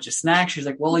pack a bunch of snacks. She's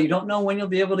like, well, you don't know when you'll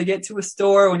be able to get to a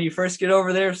store when you first get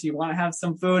over there. So you want to have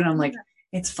some food. And I'm like,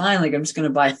 it's fine. Like, I'm just going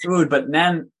to buy food. But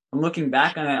then I'm looking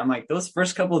back on it. I'm like, those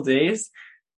first couple of days,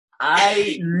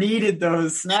 I needed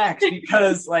those snacks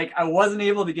because like I wasn't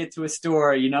able to get to a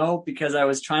store, you know, because I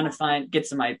was trying to get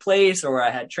to my place or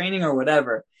I had training or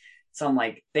whatever. So I'm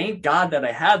like, thank God that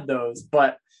I had those.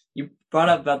 But you brought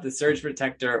up about the surge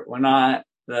protector.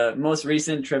 The most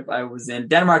recent trip I was in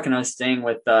Denmark, and I was staying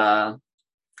with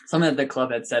something that the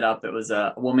club had set up. It was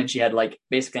a woman. She had like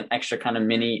basically an extra kind of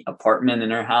mini apartment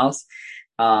in her house.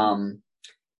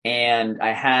 And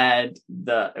I had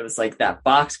it was like that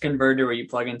box converter where you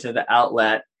plug into the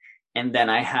outlet. And then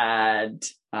I had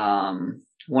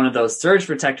one of those surge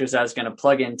protectors I was going to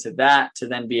plug into that to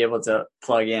then be able to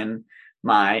plug in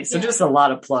just a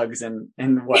lot of plugs and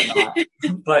whatnot.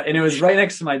 And it was right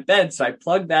next to my bed. So I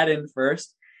plugged that in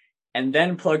first and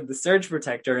then plugged the surge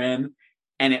protector in,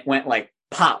 and it went like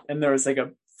pop. And there was like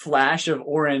a flash of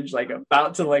orange, like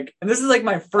about to like, and this is like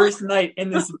my first night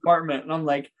in this apartment. And I'm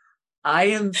like, I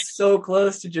am so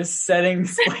close to just setting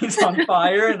this place on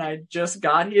fire. And I just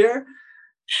got here.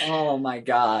 Oh my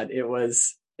God. It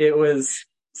was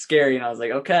scary. And I was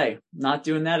like, okay, not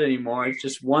doing that anymore. It's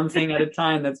just one thing at a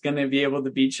time that's going to be able to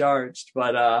be charged.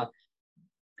 But,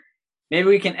 maybe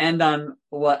we can end on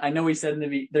what I know we said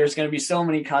there's going to be so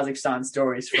many Kazakhstan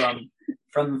stories from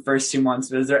the first 2 months,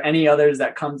 but is there any others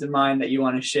that come to mind that you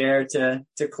want to share to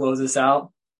close us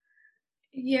out?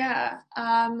 Yeah.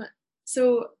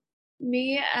 So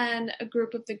me and a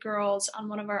group of the girls on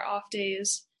one of our off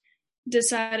days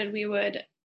decided we would,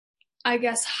 I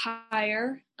guess,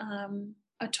 hire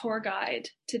a tour guide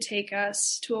to take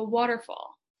us to a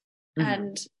waterfall. Mm-hmm.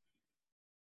 And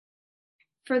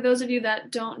for those of you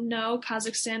that don't know,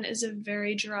 Kazakhstan is a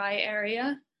very dry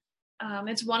area.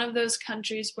 It's one of those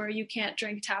countries where you can't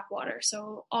drink tap water.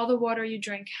 So all the water you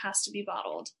drink has to be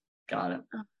bottled. Got it.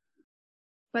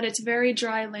 But it's very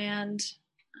dry land.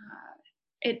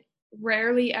 It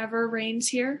rarely ever rains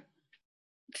here.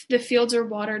 The fields are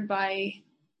watered by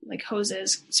like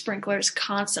hoses, sprinklers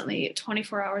constantly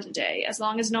 24 hours a day. As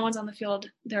long as no one's on the field,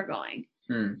 they're going.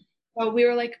 So we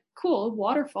were like, cool,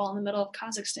 waterfall in the middle of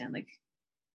Kazakhstan. Like,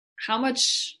 how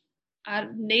much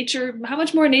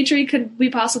more nature could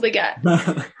we possibly get?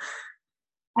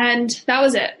 And that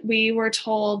was it. We were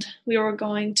told we were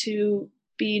going to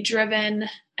be driven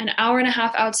an hour and a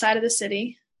half outside of the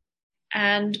city,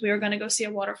 and we were going to go see a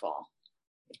waterfall.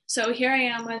 So here I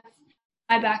am with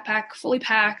my backpack fully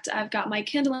packed. I've got my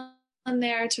Kindle in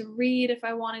there to read if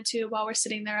I wanted to while we're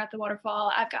sitting there at the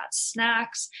waterfall. I've got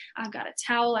snacks. I've got a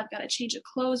towel. I've got a change of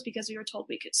clothes because we were told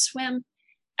we could swim.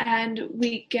 And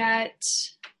we get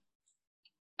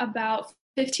about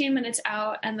 15 minutes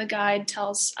out, and the guide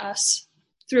tells us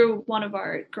through one of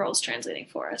our girls translating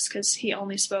for us, because he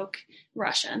only spoke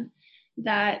Russian,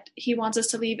 that he wants us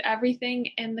to leave everything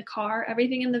in the car,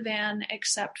 everything in the van,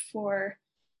 except for,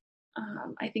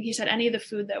 I think he said any of the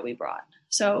food that we brought.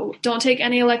 So don't take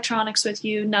any electronics with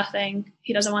you, nothing.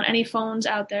 He doesn't want any phones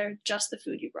out there, just the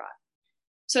food you brought.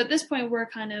 So at this point, we're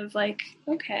kind of like,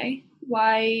 okay,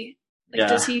 why...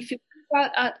 Does he feel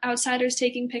about outsiders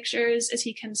taking pictures? Is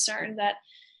he concerned that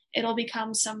it'll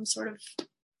become some sort of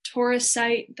tourist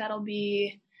site that'll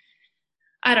be,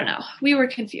 I don't know. We were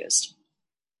confused.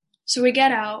 So we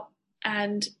get out,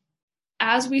 and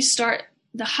as we start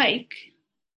the hike,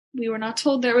 we were not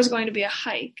told there was going to be a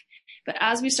hike, but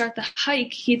as we start the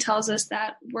hike, he tells us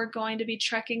that we're going to be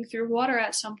trekking through water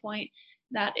at some point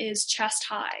that is chest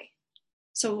high.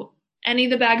 So any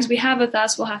of the bags we have with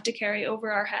us, we'll have to carry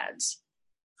over our heads.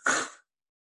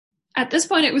 At this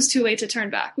point, it was too late to turn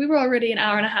back. We were already an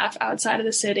hour and a half outside of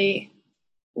the city.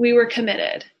 We were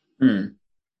committed.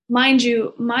 Mind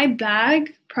you, my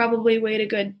bag probably weighed a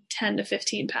good 10 to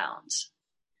 15 pounds.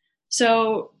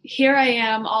 So here I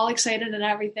am, all excited and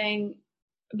everything,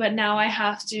 but now I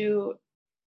have to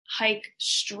hike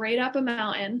straight up a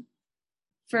mountain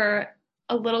for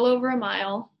a little over a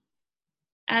mile.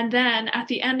 And then at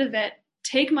the end of it,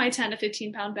 take my 10 to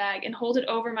 15 pound bag and hold it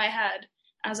over my head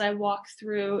as I walk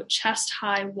through chest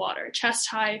high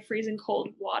freezing cold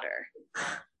water.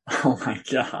 Oh my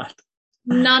God.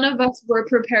 None of us were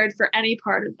prepared for any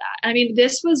part of that. I mean,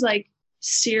 this was like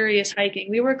serious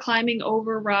hiking. We were climbing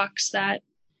over rocks that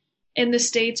in the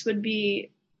States would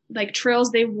be like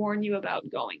trails they warn you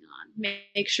about going on.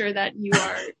 Make sure that you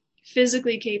are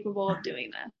physically capable of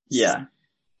doing this. Yeah.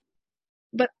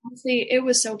 But honestly, it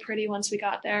was so pretty once we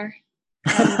got there.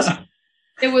 And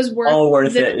it was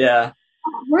worth it. Yeah.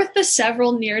 Worth the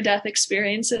several near-death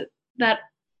experiences that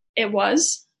it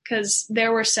was, because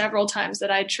there were several times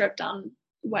that I tripped on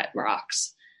wet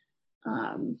rocks.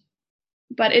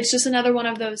 But it's just another one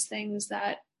of those things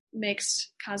that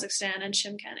makes Kazakhstan and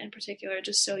Shymkent in particular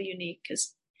just so unique,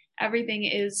 because everything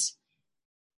is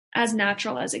as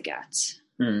natural as it gets.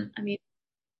 I mean,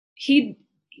 he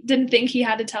didn't think he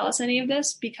had to tell us any of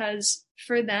this, because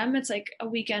for them, it's like a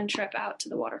weekend trip out to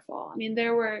the waterfall. I mean,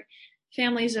 there were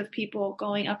families of people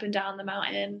going up and down the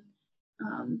mountain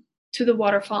to the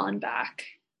waterfall and back.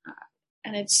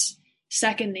 And it's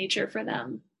second nature for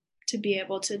them to be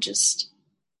able to just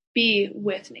be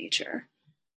with nature.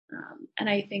 And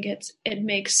I think it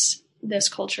makes this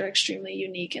culture extremely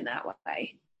unique in that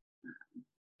way.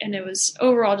 And it was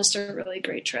overall just a really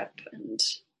great trip, and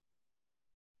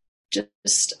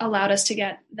just allowed us to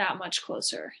get that much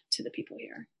closer to the people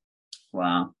here.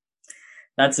 Wow.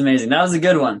 That's amazing. That was a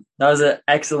good one. That was an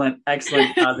excellent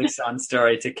Kazakhstan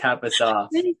story to cap us off.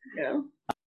 Thank you.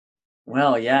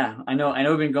 Well, yeah, I know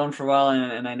we've been going for a while,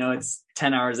 and I know it's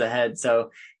 10 hours ahead,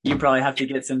 so you probably have to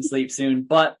get some sleep soon.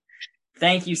 But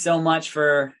thank you so much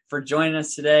for joining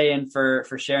us today, and for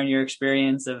sharing your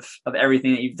experience of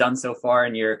everything that you've done so far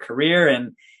in your career,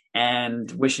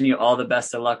 and wishing you all the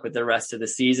best of luck with the rest of the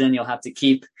season. You'll have to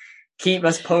keep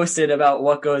us posted about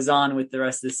what goes on with the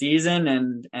rest of the season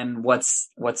and what's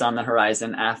on the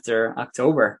horizon after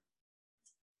October.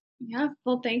 Yeah.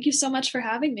 Well, thank you so much for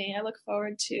having me. I look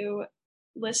forward to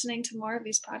listening to more of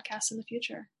these podcasts in the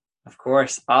future. Of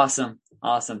course. Awesome.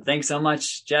 Thanks so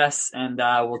much, Jess. And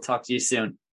we'll talk to you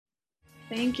soon.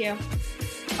 Thank you.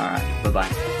 All right.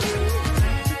 Bye-bye.